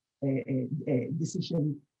kind of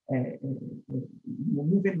decision,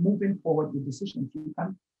 moving forward with decisions.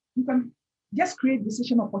 You can just create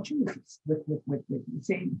decision opportunities with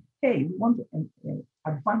saying, hey, we want to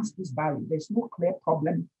advance this value. There's no clear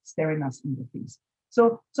problem staring us in the face.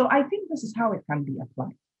 So I think this is how it can be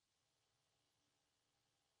applied.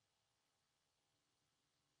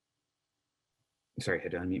 Sorry, I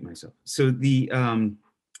had to unmute myself. So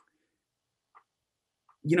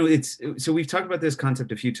so we've talked about this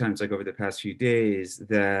concept a few times, like over the past few days,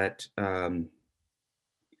 that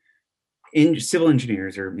civil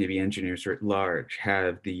engineers, or maybe engineers at large,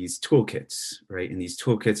 have these toolkits, right? And these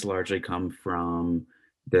toolkits largely come from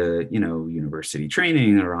the university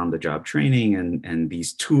training or on-the-job training, and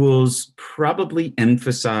these tools probably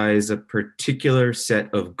emphasize a particular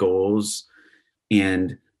set of goals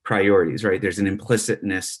and priorities, right? There's an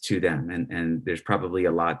implicitness to them, and there's probably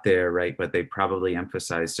a lot there, right? But they probably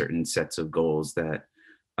emphasize certain sets of goals that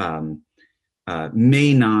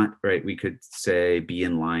may not, right, we could say, be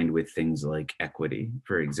in line with things like equity,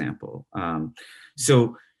 for example.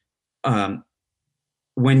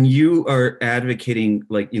 When you are advocating,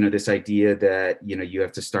 this idea that, you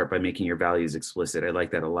have to start by making your values explicit, I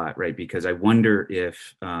like that a lot, right? Because I wonder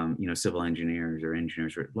if, civil engineers or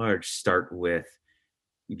engineers at large start with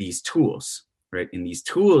these tools, right? And these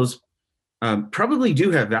tools probably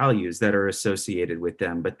do have values that are associated with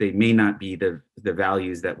them, but they may not be the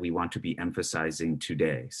values that we want to be emphasizing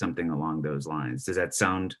today, something along those lines. Does that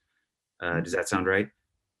sound right?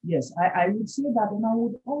 Yes, I would say that. And I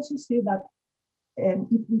would also say that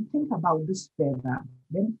if we think about this further,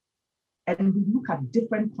 then, and we look at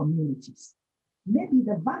different communities, maybe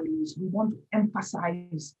the values we want to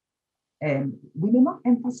emphasize, we may not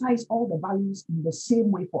emphasize all the values in the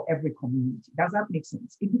same way for every community. Does that make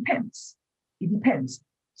sense? It depends. It depends.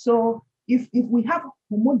 So if we have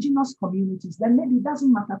homogeneous communities, then maybe it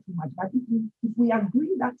doesn't matter too much. But if we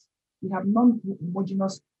agree that we have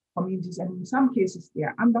non-homogeneous communities, and in some cases they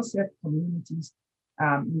are underserved communities,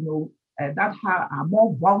 that are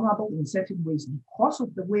more vulnerable in certain ways because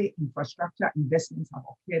of the way infrastructure investments have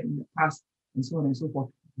occurred in the past, and so on and so forth.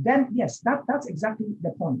 Then yes, that's exactly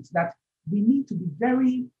the point, that we need to be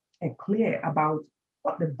very clear about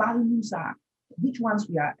what the values are, which ones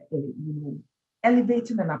we are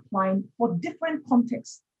elevating and applying for different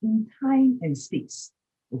contexts in time and space.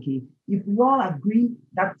 Okay, if we all agree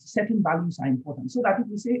that certain values are important, so that if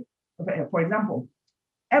we say, for example,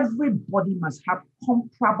 everybody must have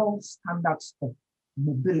comparable standards of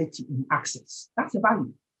mobility and access. That's a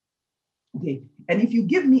value. Okay, and if you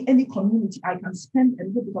give me any community, I can spend a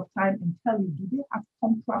little bit of time and tell you, do they have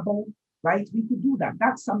comparable, right? We could do that.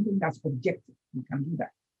 That's something that's objective. We can do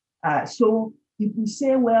that. So if we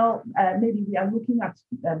say, well, maybe we are looking at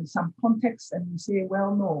some context and we say,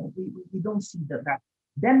 well, no, we don't see that,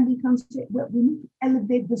 then we can say, well, we need to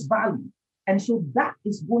elevate this value. And so that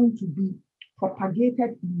is going to be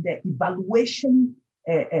propagated in the evaluation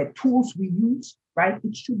tools we use, right?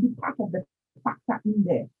 It should be part of the factor in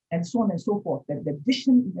there, and so on and so forth. The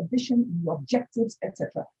vision, in addition, the objectives,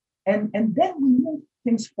 etc. And then we move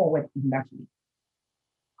things forward in that way.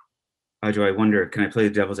 Ajo, I wonder, can I play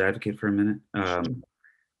the devil's advocate for a minute?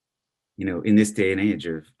 In this day and age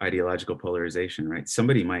of ideological polarization, right?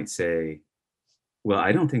 Somebody might say, well,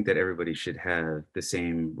 I don't think that everybody should have the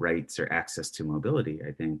same rights or access to mobility.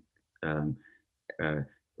 I think,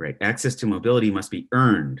 right, access to mobility must be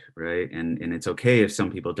earned, right? And it's okay if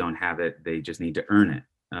some people don't have it, they just need to earn it.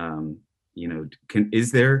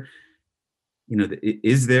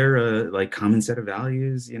 Is there a like common set of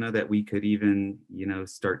values, that we could even,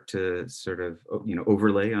 start to sort of,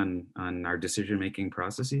 overlay on our decision-making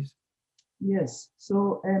processes? Yes,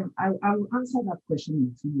 so I will answer that question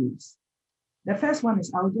in 2 ways. The first one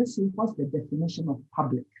is, I'll just say, what's the definition of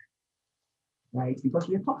public, right? Because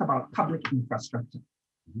we talk about public infrastructure.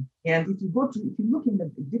 Mm-hmm. And if you look in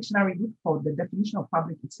the dictionary, look for the definition of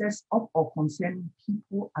public, it says of or concerning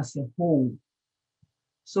people as a whole.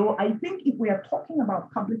 So I think if we are talking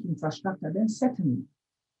about public infrastructure, then certainly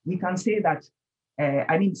we can say that,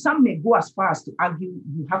 some may go as far as to argue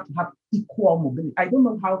you have to have equal mobility. I don't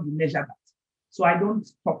know how you measure that. So I don't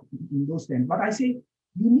talk in those terms, but I say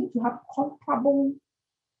you need to have comparable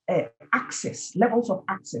access, levels of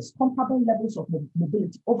access, comparable levels of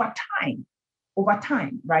mobility over time,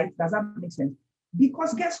 right? Does that make sense?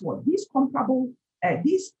 Because guess what? These comparable,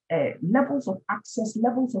 levels of access,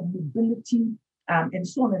 levels of mobility, and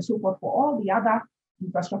so on and so forth for all the other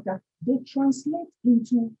infrastructure, they translate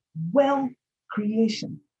into wealth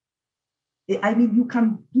creation. You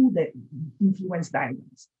can do the influence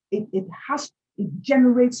diagrams. It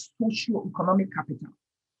generates socio-economic capital.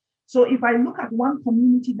 So if I look at one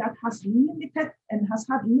community that has limited and has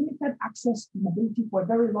had limited access to mobility for a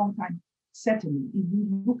very long time, certainly, if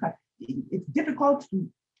you look at it's difficult to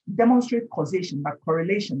demonstrate causation, but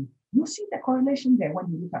correlation, you see the correlation there when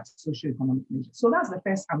you look at socioeconomic measures. So that's the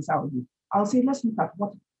first answer I'll give. I'll say, let's look at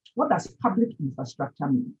what does public infrastructure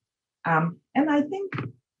mean? And I think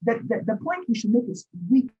that the point we should make is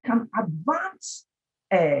we can advance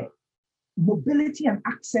mobility and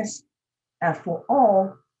access for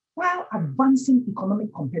all while advancing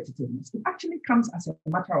economic competitiveness. It actually comes as a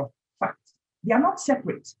matter of fact. They are not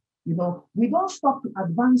separate. We don't stop to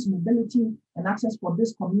advance mobility and access for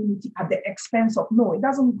this community at the expense of, no, it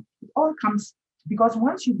doesn't, it all comes, because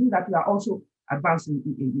once you do that, you are also advancing,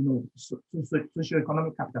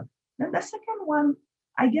 socioeconomic capital. Then the second one,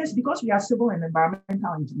 I guess, because we are civil and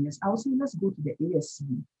environmental engineers, I would say let's go to the ASC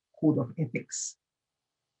Code of Ethics,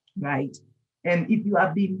 right? And if you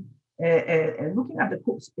have been looking at the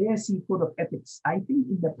ASC Code of Ethics, I think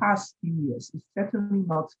in the past few years, it's certainly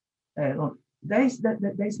not, there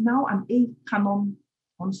is now an 8th canon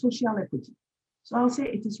on social equity. So I'll say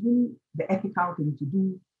it is really the ethical thing to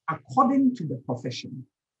do according to the profession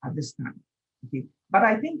at this time. Okay, but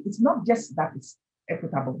I think it's not just that it's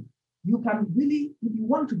equitable. You can really, if you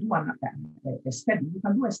want to do a study, you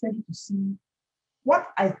can do a study to see what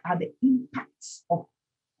are the impacts of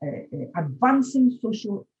advancing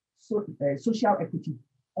social equity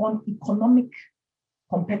on economic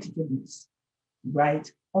competitiveness,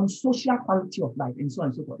 right? On social quality of life, and so on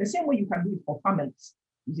and so forth. The same way you can do it for families.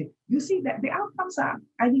 You see that the outcomes are,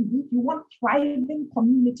 you want thriving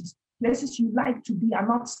communities, places you like to be, are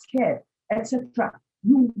not scared, etc.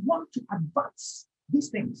 you want to advance these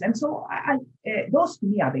things. And so those to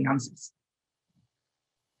me are the answers.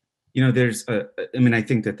 There's I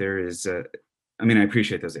think that there is, I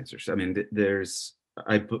appreciate those answers.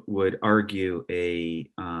 I would argue a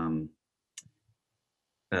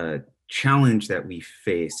challenge that we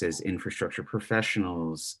face as infrastructure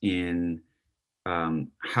professionals in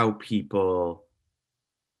how people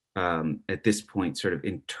at this point sort of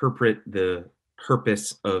interpret the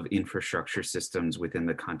purpose of infrastructure systems within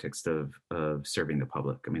the context of serving the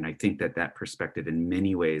public. I think that perspective in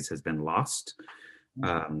many ways has been lost.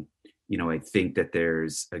 I think that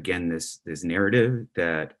there's, again, this narrative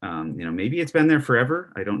that, maybe it's been there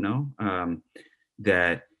forever, I don't know,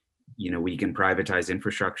 that, we can privatize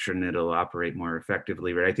infrastructure and it'll operate more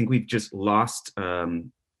effectively, right? I think we've just lost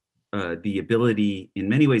the ability in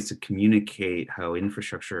many ways to communicate how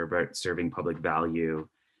infrastructure about serving public value,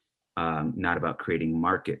 not about creating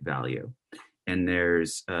market value. And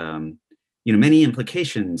there's, many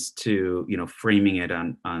implications to, framing it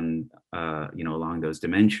on along those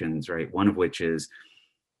dimensions, right? One of which is,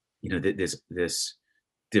 this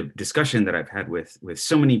discussion that I've had with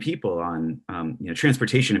so many people on,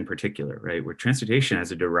 transportation in particular, right? Where transportation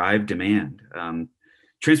has a derived demand.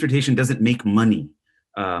 Transportation doesn't make money.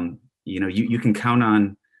 You can count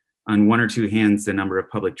on one or two hands the number of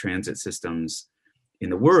public transit systems in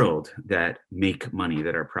the world that make money,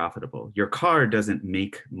 that are profitable. Your car doesn't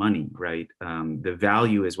make money, right? The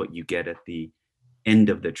value is what you get at the end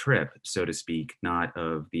of the trip, so to speak, not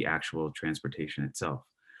of the actual transportation itself.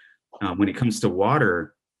 When it comes to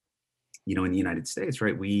water, in the United States,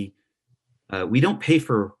 right, we don't pay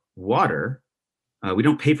for water. We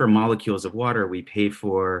don't pay for molecules of water. We pay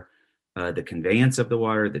for the conveyance of the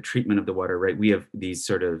water, the treatment of the water, right? We have these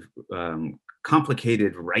sort of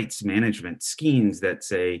complicated rights management schemes that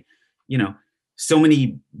say, so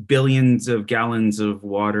many billions of gallons of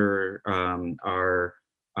water are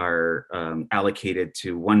allocated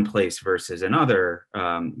to one place versus another.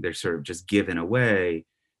 They're sort of just given away,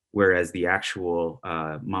 whereas the actual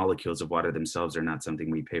molecules of water themselves are not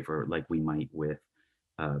something we pay for like we might with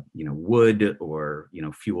wood or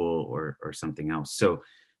fuel or something else. So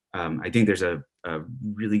I think there's a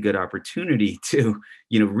really good opportunity to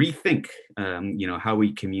rethink how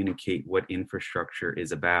we communicate what infrastructure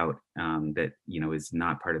is about, that is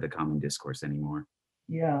not part of the common discourse anymore.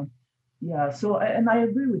 Yeah. So, and I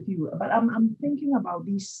agree with you, but I'm thinking about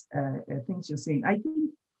these things you're saying. I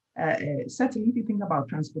think certainly if you think about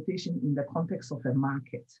transportation in the context of a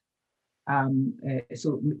market,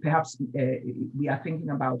 so perhaps we are thinking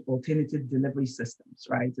about alternative delivery systems,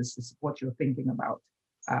 right? This is what you're thinking about.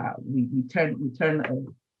 We turn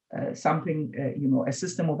something, a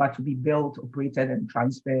system over to be built, operated, and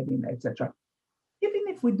transferred in, etc. Even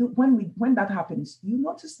if we do, when that happens, you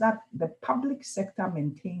notice that the public sector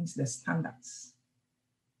maintains the standards,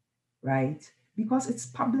 right? Because it's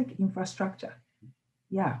public infrastructure.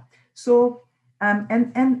 Yeah. So,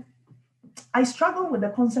 and I struggle with the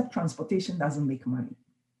concept transportation doesn't make money,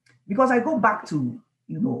 because I go back to,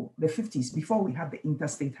 the 50s, before we had the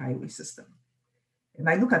interstate highway system. And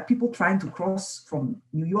I look at people trying to cross from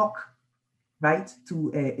New York, right,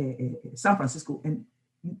 to San Francisco, and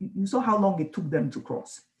you saw how long it took them to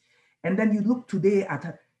cross. And then you look today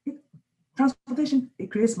at transportation,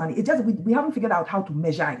 it creates money. It just, we haven't figured out how to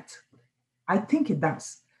measure it. I think it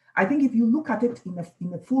does. I think if you look at it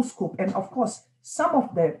in a full scope, and of course, some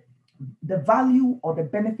of the value or the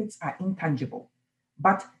benefits are intangible.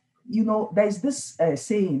 But, there's this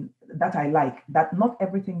saying that I like, that not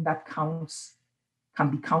everything that counts can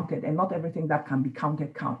be counted, and not everything that can be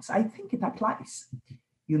counted counts. I think it applies.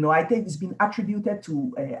 I think it's been attributed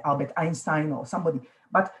to Albert Einstein or somebody.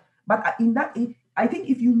 But in that, I think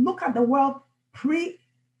if you look at the world pre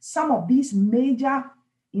some of these major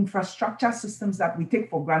infrastructure systems that we take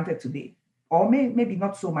for granted today, or maybe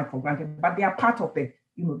not so much for granted, but they are part of the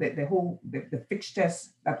whole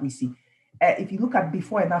fixtures that we see. If you look at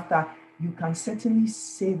before and after, you can certainly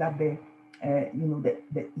say that the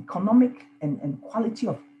economic and quality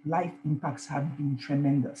of life impacts have been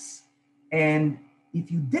tremendous. And if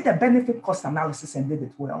you did a benefit cost analysis and did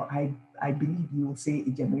it well, I believe you will say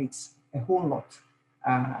it generates a whole lot,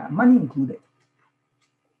 money included.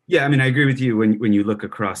 Yeah, I agree with you when you look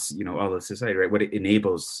across, all of society, right? What it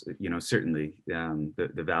enables, certainly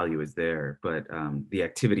the value is there, but the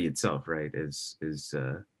activity itself, right, is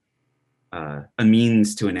a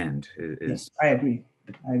means to an end. Yes, I agree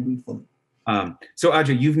fully. So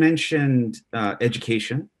Aja, you've mentioned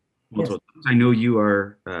education multiple times. I know you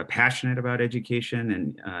are passionate about education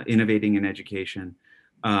and innovating in education.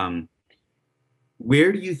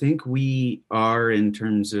 Where do you think we are in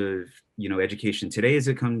terms of, education today as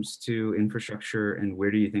it comes to infrastructure, and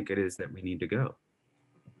where do you think it is that we need to go?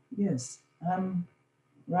 Yes,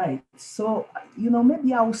 right. So,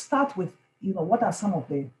 maybe I'll start with, what are some of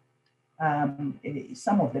the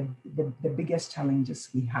biggest challenges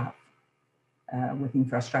we have with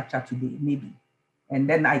infrastructure today, maybe. And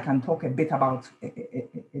then I can talk a bit about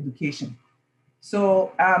education.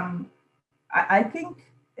 So I think,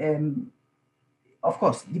 of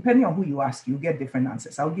course, depending on who you ask, you get different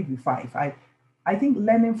answers. I'll give you 5. I think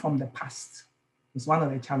learning from the past is one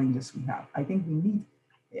of the challenges we have. I think we need,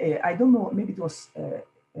 I don't know, maybe it was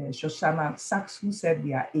Shoshana Sachs who said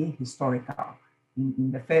we are ahistorical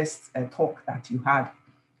in the first talk that you had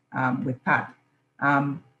with Pat.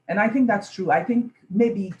 And I think that's true. I think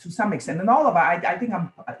maybe to some extent, and all of it, I think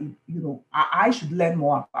I should learn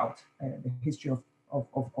more about the history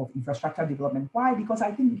of infrastructure development. Why? Because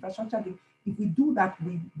I think infrastructure, if we do that,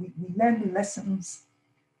 we learn the lessons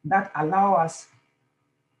that allow us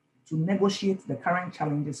to negotiate the current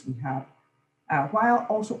challenges we have, while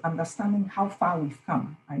also understanding how far we've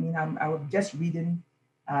come. I mean, I was just reading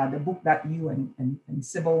the book that you and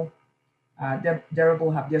Sybil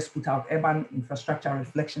Derable have just put out, Urban Infrastructure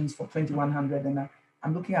Reflections for 2100. And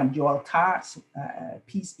I'm looking at Joel Tarr's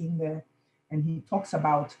piece in there, and he talks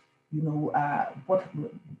about,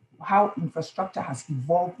 how infrastructure has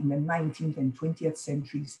evolved in the 19th and 20th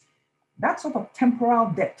centuries. That sort of temporal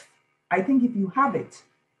depth, I think if you have it,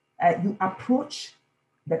 you approach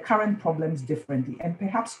the current problems differently, and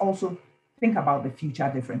perhaps also think about the future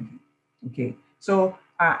differently, okay? So,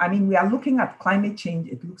 we are looking at climate change.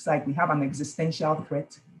 It looks like we have an existential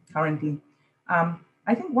threat currently.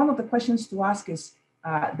 I think one of the questions to ask is,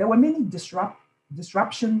 there were many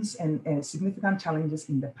disruptions and significant challenges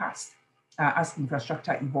in the past as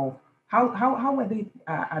infrastructure evolved. How were they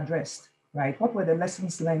addressed, right? What were the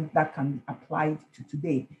lessons learned that can be applied to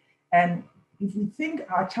today? And if we think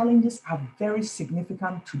our challenges are very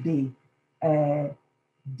significant today,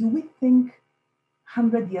 do we think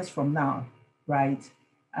 100 years from now, right?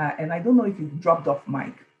 And I don't know if you've dropped off,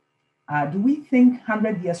 Mike. Do we think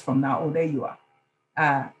 100 years from now, oh, there you are,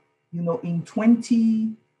 in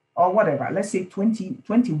 20 or whatever, let's say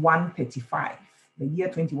 2135, the year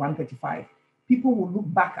 2135, people will look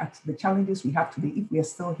back at the challenges we have today, if we are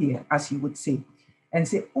still here, as you would say, and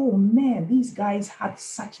say, oh man, these guys had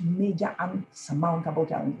such major unsurmountable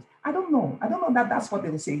challenges. I don't know that that's what they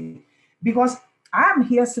will say, because I'm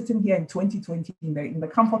here sitting here in 2020 in the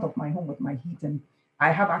comfort of my home with my heat, and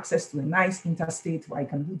I have access to a nice interstate where I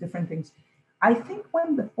can do different things. I think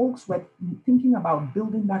when the folks were thinking about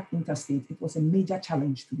building that interstate, it was a major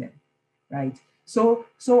challenge to them, right? So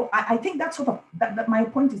I think that sort of, that my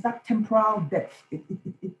point is that temporal depth,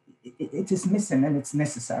 it is missing and it's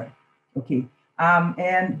necessary, okay?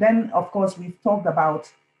 And then, of course, we've talked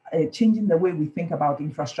about changing the way we think about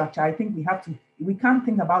infrastructure. I think we can't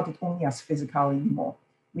think about it only as physical anymore.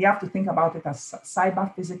 We have to think about it as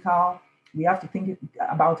cyber physical. We have to think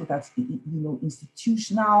about it as,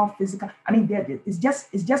 institutional, physical. I mean, it's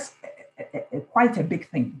just quite a big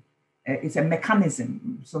thing. It's a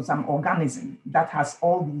mechanism, so some organism that has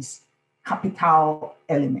all these capital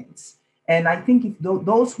elements. And I think if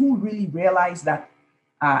those who really realize that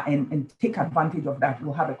and take advantage of that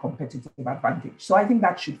will have a competitive advantage. So I think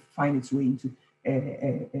that should find its way into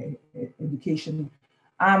education.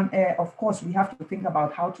 Of course, we have to think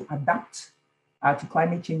about how to adapt to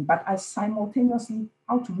climate change, but as simultaneously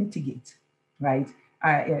how to mitigate, right?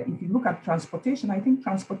 If you look at transportation, I think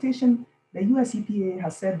transportation, the US EPA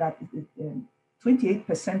has said that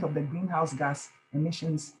 28% of the greenhouse gas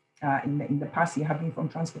emissions in the past year have been from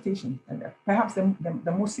transportation, and perhaps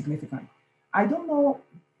the most significant. I don't know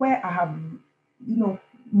where I have,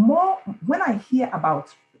 more, when I hear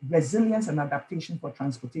about resilience and adaptation for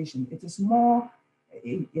transportation, it is more,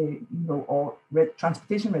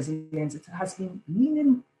 transportation resilience, it has been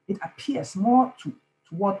leaning, it appears more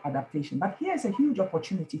toward adaptation. But here's a huge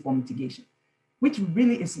opportunity for mitigation, which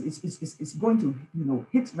really is going to,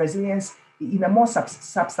 hit resilience in a more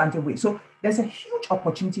substantive way. So there's a huge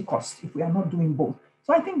opportunity cost if we are not doing both.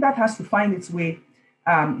 So I think that has to find its way.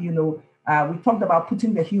 We talked about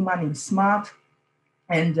putting the human in smart,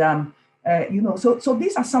 and so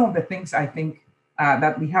these are some of the things I think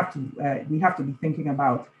that we have to be thinking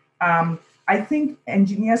about. I think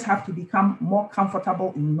engineers have to become more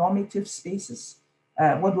comfortable in normative spaces.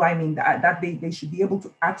 What do I mean? That they should be able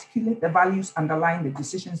to articulate the values underlying the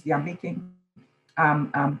decisions they are making,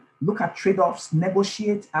 look at trade-offs,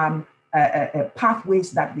 negotiate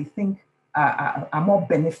pathways that they think are more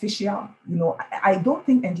beneficial. I don't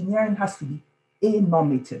think engineering has to be a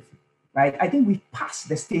normative, right? I think we've passed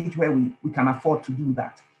the stage where we can afford to do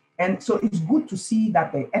that. And so it's good to see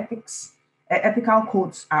that the ethical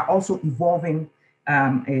codes are also evolving,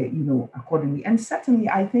 accordingly. And certainly,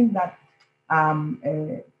 I think that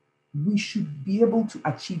we should be able to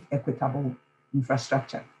achieve equitable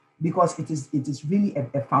infrastructure, because it is really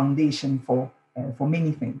a foundation for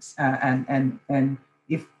many things. And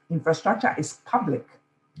if infrastructure is public,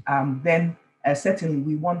 then certainly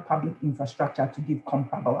we want public infrastructure to give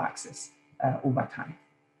comparable access over time.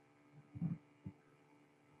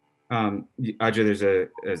 Aja,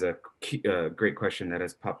 there's a great question that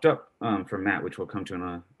has popped up from Matt, which we'll come to in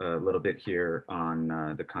a little bit here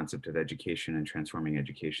on the concept of education and transforming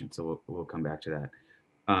education. So we'll come back to that.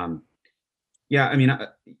 Yeah, I mean,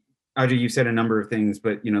 Aja, you said a number of things,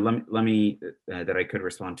 but let me that I could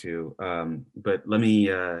respond to. But let me,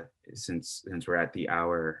 since we're at the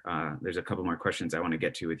hour, there's a couple more questions I want to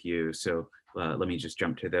get to with you. So let me just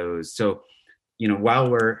jump to those. So, while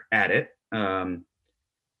we're at it.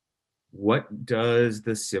 What does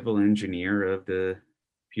the civil engineer of the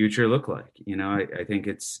future look like? I think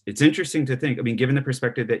it's interesting to think. I mean, given the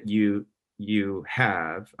perspective that you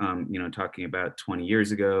have, talking about 20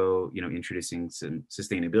 years ago, introducing some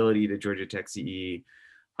sustainability to Georgia Tech CE,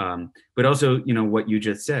 but also, what you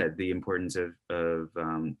just said, the importance of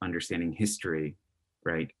understanding history,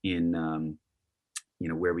 right? In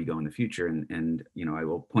where we go in the future, and I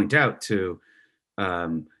will point out to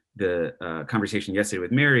the conversation yesterday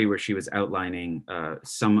with Mary, where she was outlining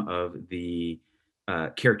some of the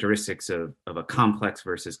characteristics of a complex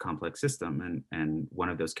versus complex system. And one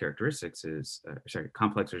of those characteristics is,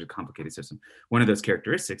 complex versus complicated system. One of those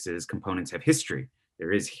characteristics is components have history.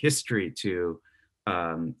 There is history to,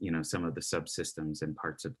 some of the subsystems and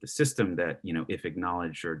parts of the system that, if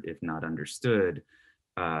acknowledged or if not understood,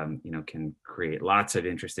 can create lots of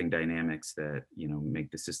interesting dynamics that,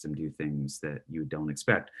 make the system do things that you don't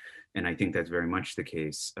expect. And I think that's very much the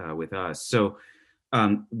case with us. So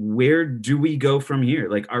where do we go from here?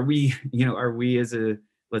 Like, are we as a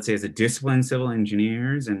discipline, civil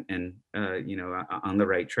engineers and on the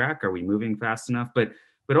right track? Are we moving fast enough? But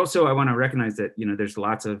also I want to recognize that, there's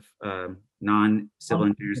lots of non-civil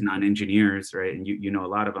engineers, non-engineers, right? And you know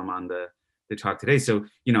a lot of them on the talk today. So,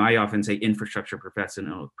 I often say infrastructure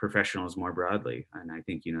professionals more broadly. And I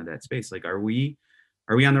think, that space, like, are we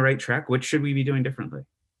on the right track? What should we be doing differently?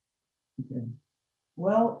 Okay.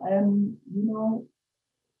 Well,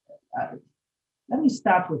 let me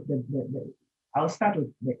start with I'll start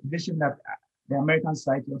with the vision that the American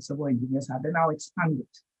Society of Civil Engineers had, then I'll expand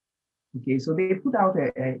it. Okay, so they put out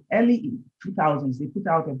early 2000s, they put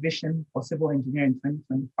out a vision for civil engineering in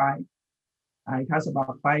 2025. It has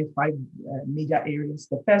about five major areas.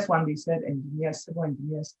 The first one, they said civil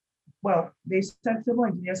engineers. Well, they said civil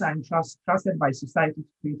engineers are trusted by society to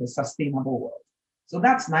create a sustainable world. So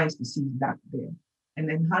that's nice to see that there, and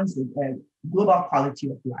enhance the global quality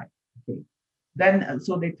of life. Okay. Then,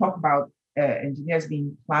 so they talk about engineers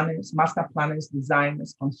being planners, master planners,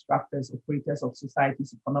 designers, constructors, operators of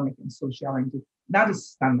society's economic and social engine. That is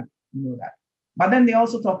standard, that. But then they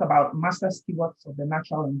also talk about master stewards of the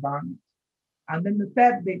natural environment. And then the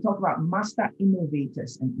third, they talk about master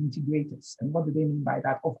innovators and integrators. And what do they mean by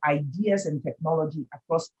that? Of ideas and technology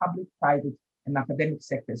across public, private, and academic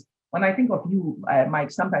sectors. When I think of you,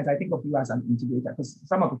 Mike, sometimes I think of you as an integrator, because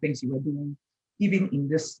some of the things you were doing, even in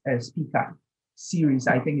this speaker series,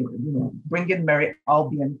 I think, bringing Mary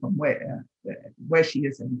Albion from where she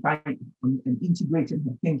is and integrating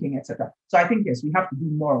her thinking, etc. So I think, yes, we have to do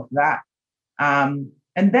more of that.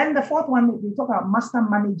 And then the fourth one, we talk about master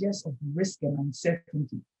managers of risk and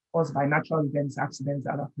uncertainty caused by natural events, accidents,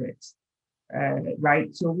 other threats,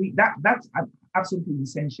 right? So that's absolutely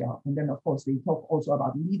essential. And then, of course, they talk also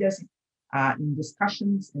about leaders in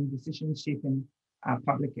discussions and decisions shaping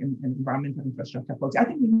public and environmental infrastructure policy. I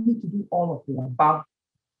think we need to do all of the above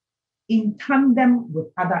in tandem with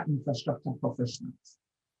other infrastructure professionals.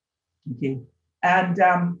 Okay, and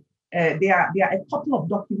there are a couple of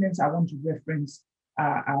documents I want to reference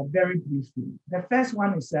very briefly. The first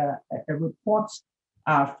one is a report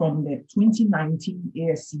from the 2019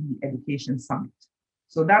 ASCE Education Summit.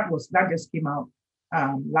 So that just came out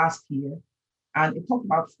last year, and it talked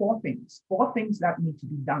about four things that need to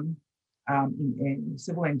be done in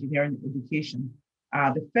civil engineering education.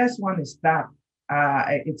 The first one is that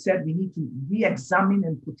it said we need to re-examine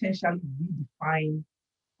and potentially redefine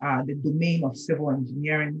the domain of civil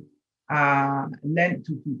engineering, learn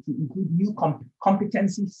to include new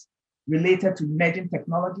competencies related to emerging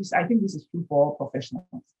technologies. I think this is true for all professionals.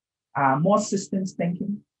 More systems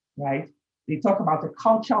thinking, right? They talk about the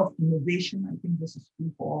culture of innovation. I think this is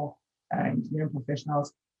true for all engineering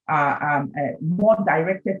professionals. More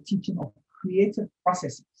directed teaching of creative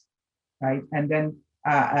processes. right? And then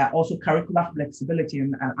also curricular flexibility.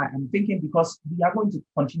 And I'm thinking because we are going to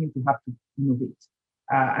continue to have to innovate.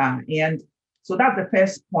 And so that's the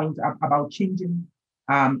first point about changing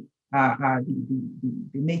the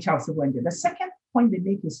nature of civil engineering. The second point they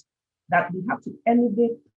make is that we have to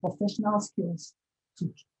elevate professional skills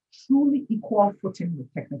to truly equal footing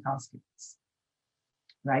with technical skills,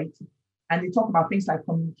 right? And they talk about things like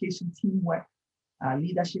communication, teamwork,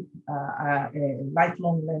 leadership,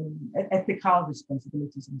 lifelong learning, ethical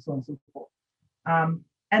responsibilities, and so on and so forth.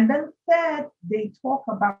 And then third, they talk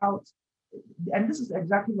about, and this is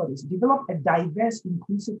exactly what it is, develop a diverse,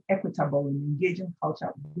 inclusive, equitable, and engaging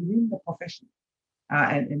culture within the profession.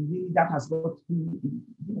 And really that has got to do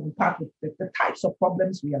in part with the types of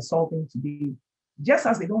problems we are solving today, just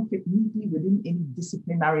as they don't fit neatly within any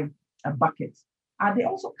disciplinary bucket. They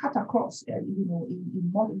also cut across, in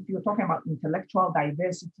modern, if you're talking about intellectual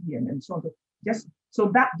diversity and so on. Just so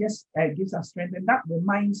that just gives us strength, and that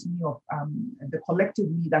reminds me of the collective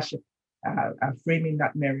leadership framing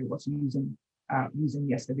that Mary was using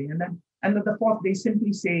yesterday. And then the fourth, they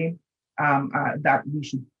simply say that we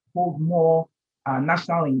should hold more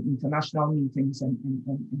national and international meetings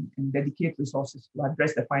and dedicate resources to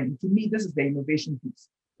address the finding. To me, this is the innovation piece,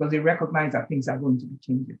 because they recognize that things are going to be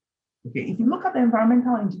changing. Okay, if you look at the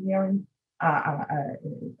environmental engineering, a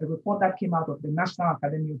report that came out of the National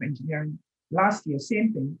Academy of Engineering last year,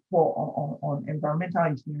 same thing on environmental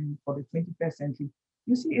engineering for the 21st century,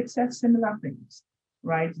 you see it says similar things,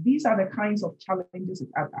 right? These are the kinds of challenges it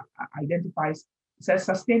identifies. It says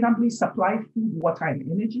sustainably supply food, water, and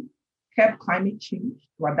energy, curb climate change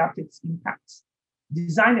to adapt its impacts,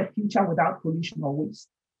 design a future without pollution or waste,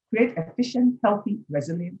 create efficient, healthy,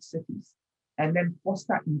 resilient cities, and then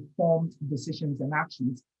foster informed decisions and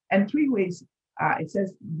actions. And three ways, it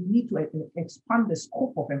says we need to expand the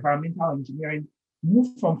scope of environmental engineering,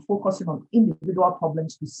 move from focusing on individual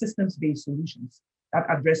problems to systems-based solutions that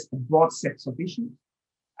address a broad sets of issues.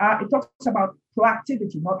 It talks about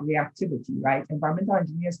proactivity, not reactivity, right? Environmental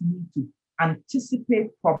engineers need to anticipate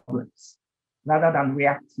problems rather than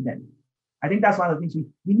react to them. I think that's one of the things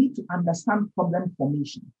we need to understand problem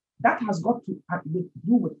formation. That has got to do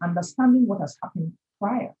with understanding what has happened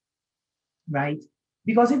prior, right?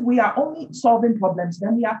 Because if we are only solving problems,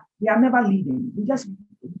 then we are never leading. We just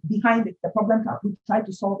behind it, the problem, we try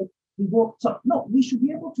to solve it, we go. So no, we should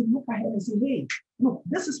be able to look ahead and say, hey, look,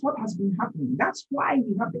 this is what has been happening. That's why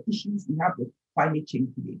we have the issues we have with climate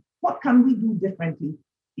change today. What can we do differently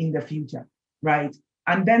in the future, right?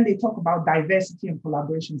 And then they talk about diversity and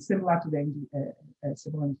collaboration, similar to the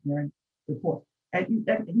civil engineering report.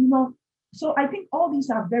 So I think all these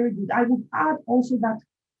are very good. I would add also that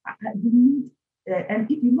we need,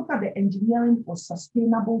 and if you look at the engineering for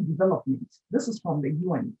sustainable development, this is from the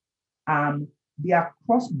UN. They are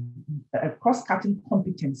cross-cutting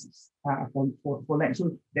competencies for land.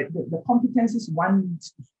 So the competencies one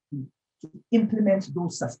needs to implement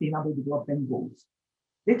those sustainable development goals.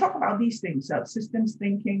 They talk about these things: systems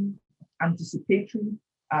thinking, anticipatory,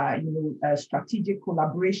 strategic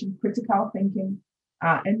collaboration, critical thinking,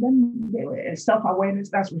 and then self-awareness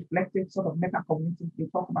that's reflective, sort of metacognitive. They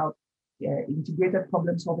talk about integrated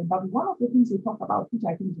problem solving. But one of the things they talk about, which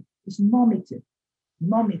I think is normative,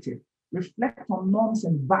 reflect on norms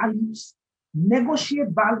and values, negotiate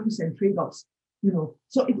values and trade-offs.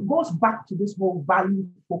 So it goes back to this whole value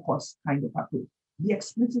focus kind of approach. Be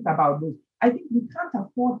explicit about those. I think we can't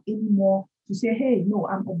afford anymore to say, hey, no,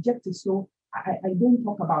 I'm objective, so I don't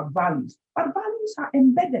talk about values. But values are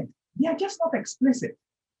embedded. They are just not explicit,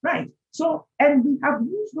 right? So, and we have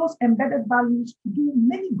used those embedded values to do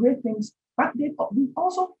many great things, but they've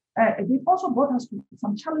also brought us to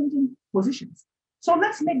some challenging positions. So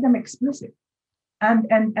let's make them explicit and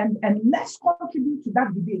let's contribute to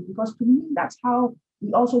that debate, because to me, that's how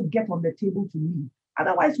we also get on the table to lead.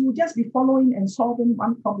 Otherwise, we'll just be following and solving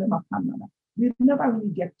one problem after another. We'll never really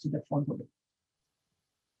get to the front of it.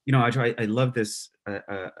 Ajo, I love this.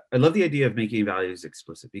 I love the idea of making values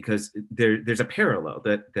explicit, because there's a parallel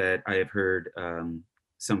that I have heard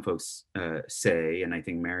some folks say, and I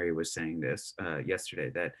think Mary was saying this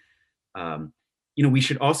yesterday, that we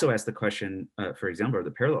should also ask the question, for example, or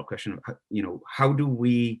the parallel question of how do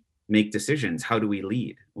we make decisions? How do we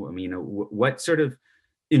lead? I mean, what sort of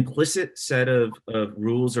implicit set of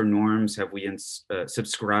rules or norms have we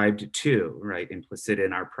subscribed to, right? Implicit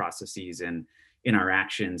in our processes and in our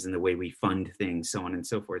actions and the way we fund things, so on and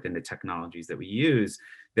so forth, and the technologies that we use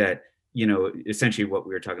that, essentially what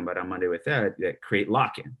we were talking about on Monday with that create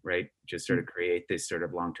lock-in, right? Just sort of create this sort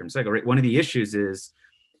of long-term cycle, right? One of the issues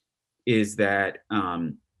is that,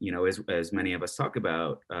 as many of us talk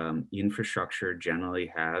about, infrastructure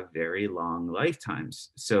generally have very long lifetimes.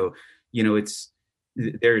 So,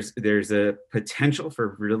 there's a potential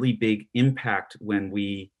for really big impact when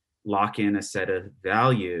we lock in a set of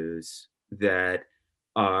values that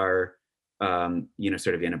are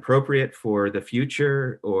sort of inappropriate for the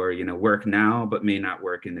future, or work now but may not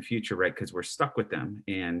work in the future, right? Because we're stuck with them.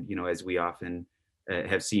 And as we often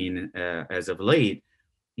have seen as of late,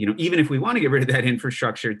 even if we want to get rid of that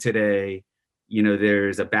infrastructure today,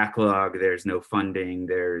 there's a backlog, there's no funding,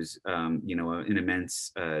 there's an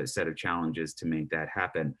immense set of challenges to make that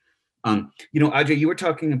happen. Ajay, you were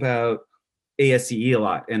talking about ASCE a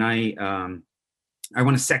lot, and I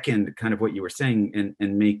want to second kind of what you were saying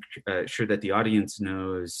and make sure that the audience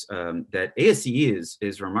knows that ASCE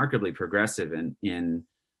is remarkably progressive in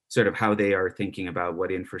sort of how they are thinking about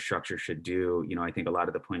what infrastructure should do. I think a lot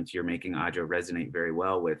of the points you're making, Ajo, resonate very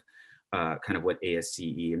well with kind of what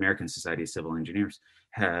ASCE, American Society of Civil Engineers,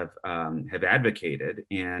 have advocated.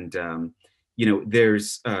 And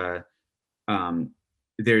there's a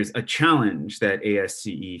challenge that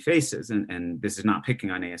ASCE faces, and this is not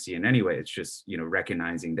picking on ASCE in any way. It's just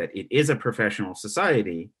recognizing that it is a professional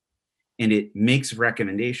society, and it makes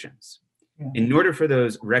recommendations. Yeah. In order for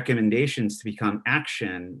those recommendations to become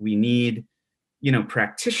action, we need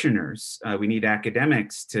practitioners. We need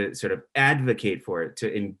academics to sort of advocate for it, to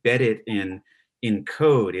embed it in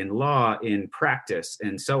code, in law, in practice,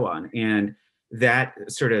 and so on. And that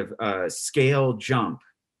sort of scale jump,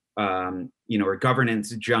 or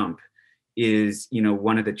governance jump, is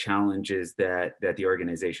one of the challenges that the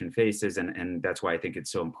organization faces, and that's why I think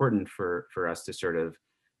it's so important for us to sort of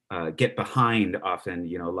get behind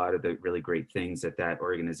often a lot of the really great things that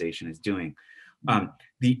organization is doing.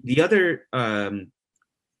 The other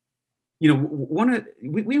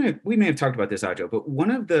we may have talked about this, Ajo, but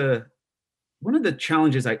one of the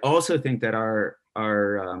challenges I also think that our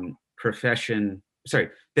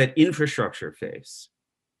that infrastructure face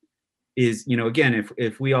is, again,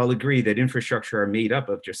 if we all agree that infrastructure are made up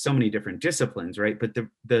of just so many different disciplines, right? But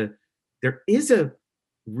there is a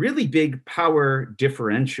really big power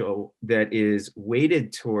differential that is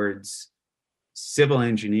weighted towards civil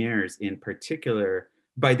engineers in particular,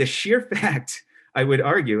 by the sheer fact, I would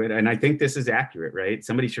argue it, and I think this is accurate, right?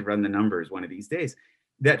 Somebody should run the numbers one of these days,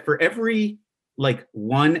 that for every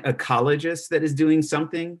one ecologist that is doing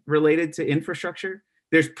something related to infrastructure,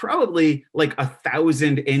 there's probably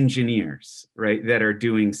 1,000 engineers, right, that are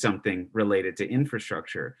doing something related to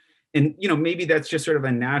infrastructure. And, maybe that's just sort of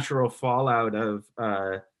a natural fallout of,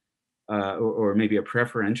 or maybe a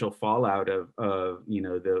preferential fallout of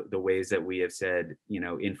the ways that we have said,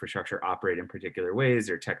 infrastructure operate in particular ways,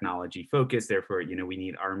 or technology focused. Therefore, we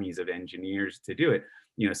need armies of engineers to do it,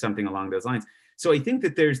 something along those lines. So I think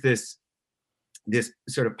that there's this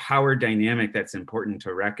sort of power dynamic that's important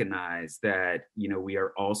to recognize, that, we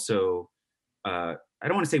are also, I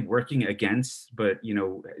don't want to say working against, but,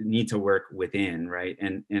 need to work within, right?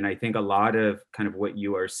 And I think a lot of kind of what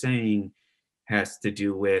you are saying has to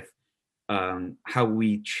do with how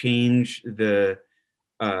we change the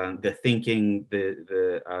thinking,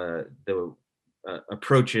 the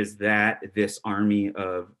approaches that this army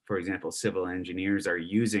of, for example, civil engineers are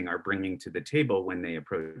bringing to the table when they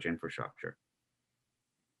approach infrastructure.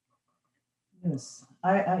 Yes,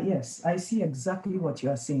 I see exactly what you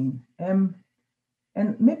are saying.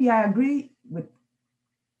 And maybe I agree with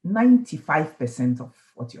 95% of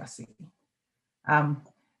what you are saying.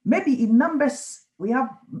 Maybe in numbers, we have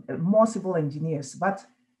more civil engineers, but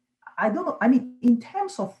I don't know. I mean, in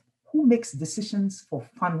terms of who makes decisions for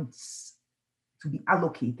funds to be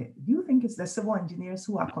allocated, do you think it's the civil engineers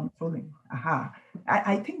who are controlling?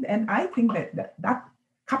 I think that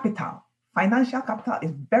capital, financial capital,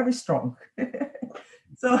 is very strong.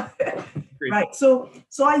 So, right. So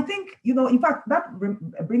I think, in fact, that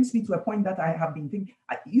brings me to a point that I have been thinking,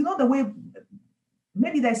 the way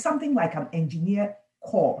maybe there's something like an engineer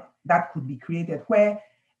corps that could be created, where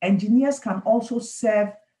engineers can also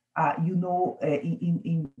serve, in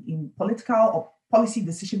political or policy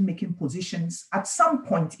decision-making positions at some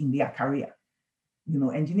point in their career.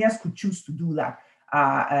 Engineers could choose to do that,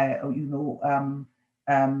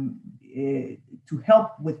 to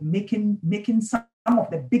help with making some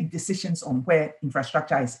of the big decisions on where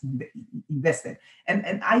infrastructure is invested.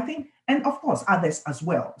 And I think, and of course, others as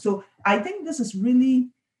well. So I think this is really,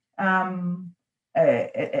 and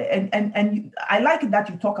I like that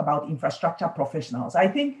you talk about infrastructure professionals. I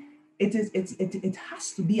think it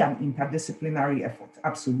has to be an interdisciplinary effort,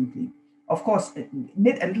 absolutely. Of course,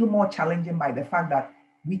 made a little more challenging by the fact that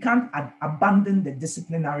we can't abandon the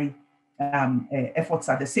disciplinary efforts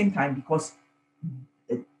at the same time, because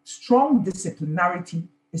strong disciplinarity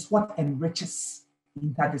is what enriches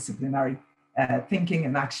interdisciplinary thinking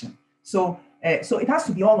and action. So it has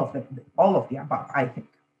to be all of the above, I think.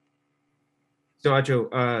 So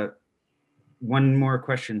Ajo, one more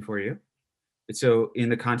question for you. So in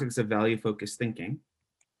the context of value-focused thinking,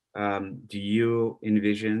 do you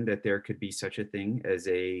envision that there could be such a thing as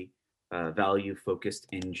a value-focused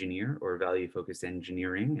engineer or value-focused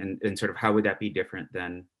engineering, and sort of how would that be different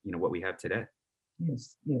than what we have today?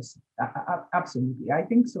 Yes, absolutely. I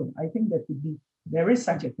think so. I think there is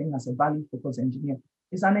such a thing as a value-focused engineer.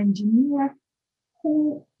 Is an engineer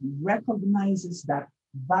who recognizes that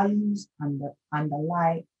values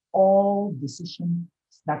underlie all decisions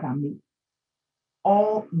that are made,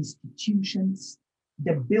 all institutions,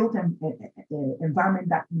 the built environment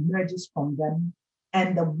that emerges from them,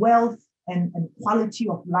 and the wealth and quality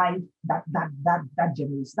of life that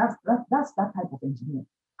generates. That's that type of engineer.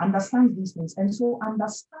 Understands these things, and so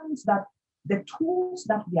understands that the tools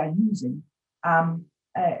that we are using,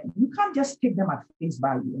 you can't just take them at face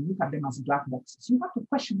value and look at them as black boxes. You have to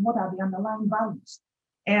question what are the underlying values.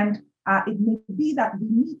 And it may be that we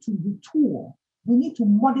need to retool, we need to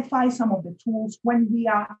modify some of the tools when we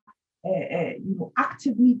are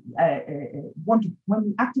actively want to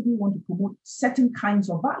promote certain kinds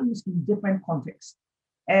of values in different contexts.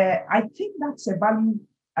 I think that's a value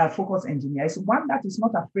focused engineer. It's one that is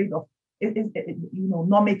not afraid of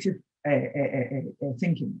normative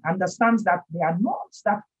thinking, understands that there are norms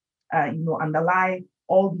that underlie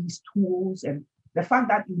all these tools, and the fact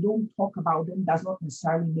that you don't talk about them does not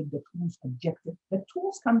necessarily make the tools objective. The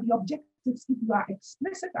tools can be objective if you are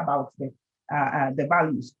explicit about the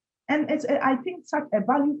values. And I think such a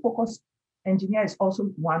value-focused engineer is also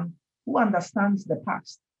one who understands the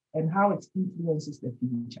past and how it influences the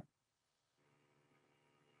future.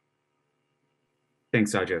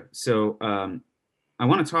 Thanks, Ajo. So I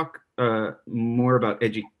want to talk more about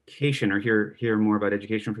education, or hear more about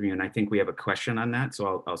education from you. And I think we have a question on that.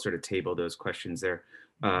 So I'll sort of table those questions there,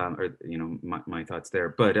 or my thoughts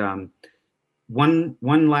there. But one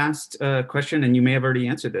last question, and you may have already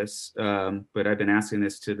answered this, but I've been asking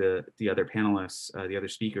this to the other panelists, the other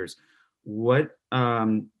speakers. What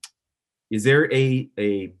is there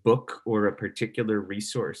a book or a particular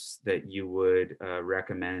resource that you would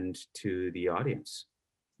recommend to the audience?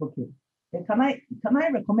 Okay. Can I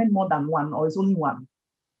recommend more than one, or is only one?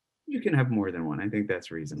 You can have more than one. I think that's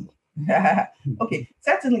reasonable. Okay,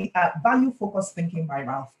 certainly value-focused thinking by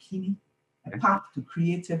Ralph Keeney, A Path to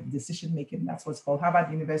Creative Decision-Making. That's what's called, Harvard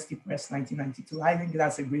University Press, 1992. I think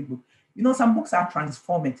that's a great book. Some books are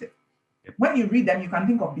transformative. Yep. When you read them, you can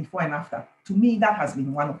think of before and after. To me, that has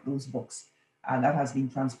been one of those books that has been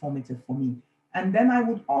transformative for me. And then I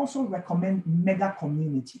would also recommend Mega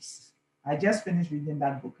Communities. I just finished reading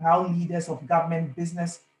that book, How Leaders of Government,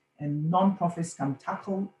 Business, and Nonprofits Can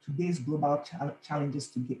Tackle Today's Global Challenges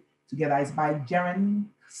Together. It's by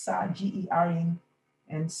Gerin, Gerin,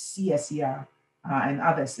 and CSER, and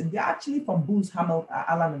others. And they're actually from Booz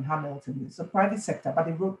Allen and Hamilton. It's a private sector, but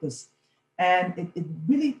they wrote this. And it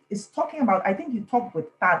really is talking about, I think you talked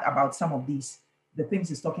with Thad about some of the things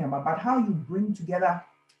he's talking about how you bring together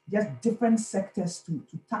just different sectors to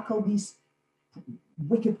tackle these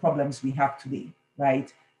wicked problems we have today,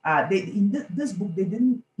 right? In this book, they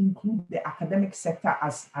didn't include the academic sector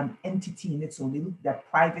as an entity in its own. They looked at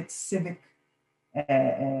private, civic,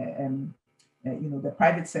 the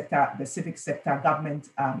private sector, the civic sector, government,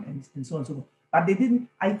 and so on and so forth. But they didn't.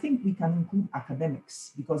 I think we can include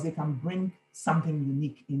academics because they can bring something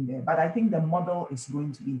unique in there. But I think the model is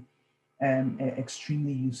going to be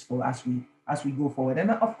extremely useful as we go forward. And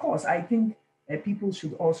of course, I think people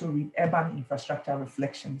should also read Urban Infrastructure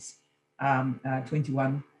Reflections,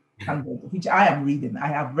 2100, which I am reading. I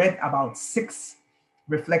have read about 6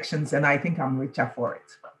 reflections, and I think I'm richer for it.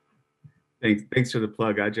 Thanks for the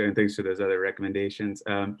plug, Ajo, and thanks for those other recommendations.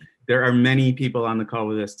 There are many people on the call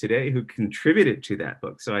with us today who contributed to that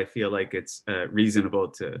book, so I feel like it's reasonable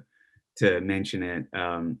to mention it.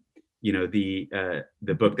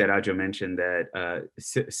 The book that Ajo mentioned that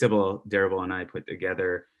Sybil Derrible and I put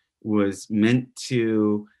together was meant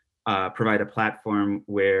to provide a platform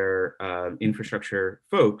where infrastructure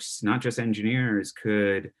folks, not just engineers,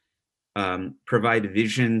 could provide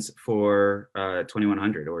visions for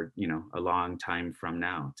 2100 or a long time from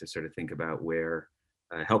now to sort of think about where,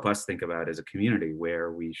 help us think about as a community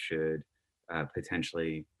where we should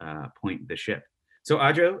potentially point the ship. So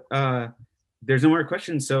Ajo, there's no more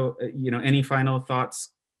questions. So any final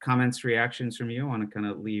thoughts, comments, reactions from you? I want to kind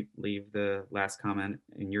of leave the last comment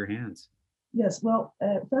in your hands. Yes, well,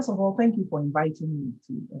 first of all, thank you for inviting me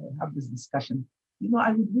to have this discussion.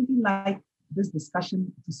 I would really like this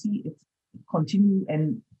discussion to see it continue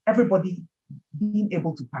and everybody being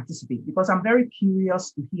able to participate, because I'm very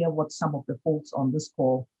curious to hear what some of the folks on this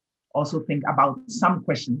call also think about some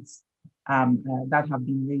questions that have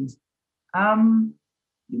been raised.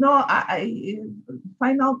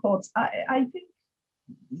 Final thoughts. I think,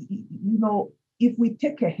 if we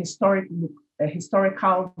take a historical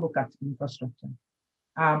look at infrastructure,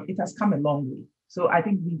 it has come a long way. So I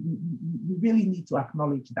think we really need to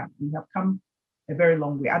acknowledge that we have come a very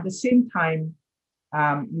long way. At the same time,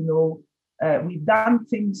 we've done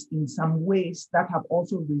things in some ways that have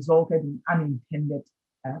also resulted in unintended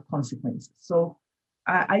consequences. So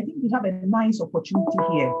I think we have a nice opportunity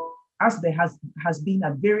here, as there has been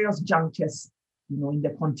at various junctures, in the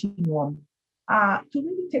continuum, to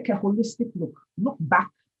really take a holistic look back,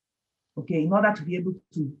 okay, in order to be able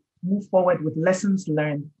to move forward with lessons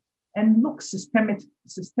learned and look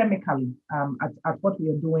systemically at what we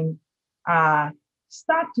are doing.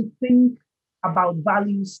 Start to think about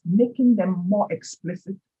values, making them more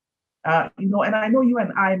explicit. And I know you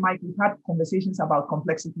and I, Mike, we've had conversations about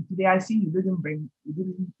complexity today. I see you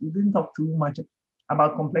didn't talk too much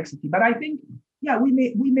about complexity, but I think,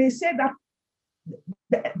 we may say that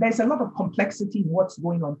there's a lot of complexity in what's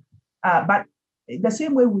going on. But the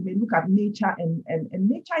same way we may look at nature, and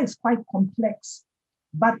nature is quite complex,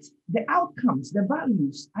 but the outcomes, the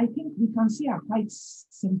values, I think we can see are quite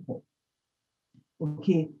simple.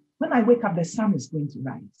 Okay, when I wake up, the sun is going to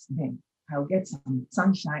rise, then I'll get some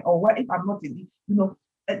sunshine, or if I'm not in,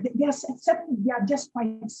 they are just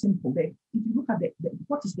quite simple. If you look at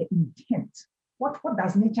what is the intent, what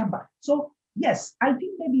does nature, so yes, I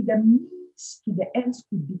think maybe the means to the ends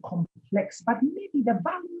could be complex, but maybe the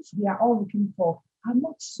values we are all looking for are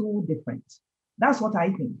not so different. That's what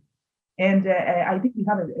I think. And I think we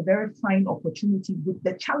have a very fine opportunity with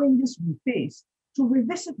the challenges we face to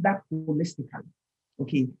revisit that holistically,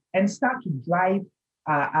 okay, and start to drive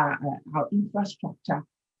our infrastructure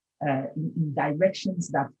in directions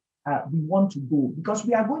that we want to go, because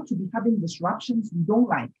we are going to be having disruptions we don't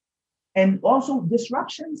like, and also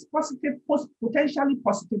disruptions, potentially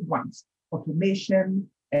positive ones, automation,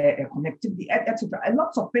 connectivity, etc. And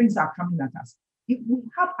lots of things are coming at us. If we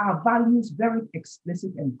have our values very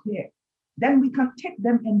explicit and clear, then we can take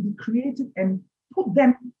them and be creative and put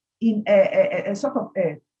them in a sort of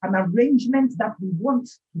an arrangement that we want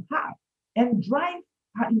to have, and drive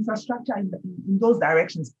our infrastructure in those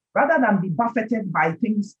directions, rather than be buffeted by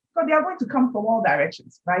things, because they are going to come from all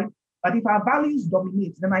directions, right? But if our values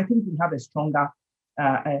dominate, then I think we have a stronger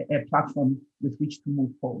platform with which to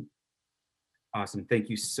move forward. Awesome. Thank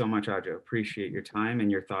you so much, Ajo. Appreciate your time and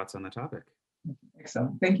your thoughts on the topic.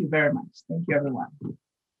 Excellent. Thank you very much. Thank you, everyone.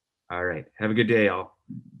 All right. Have a good day, all.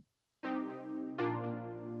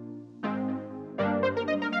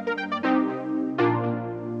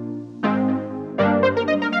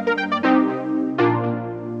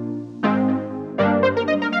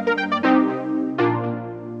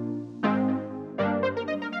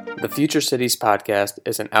 The Future Cities podcast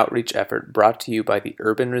is an outreach effort brought to you by the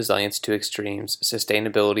Urban Resilience to Extremes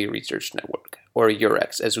Sustainability Research Network, or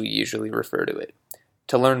UREX as we usually refer to it.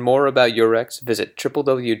 To learn more about UREX, visit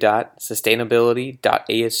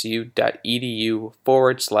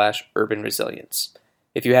www.sustainability.asu.edu/urban resilience.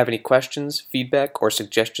 If you have any questions, feedback, or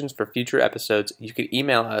suggestions for future episodes, you can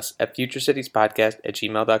email us at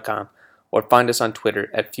futurecitiespodcast@gmail.com or find us on Twitter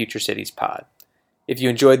at FutureCitiesPod. If you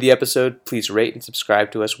enjoyed the episode, please rate and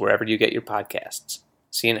subscribe to us wherever you get your podcasts.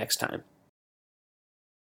 See you next time.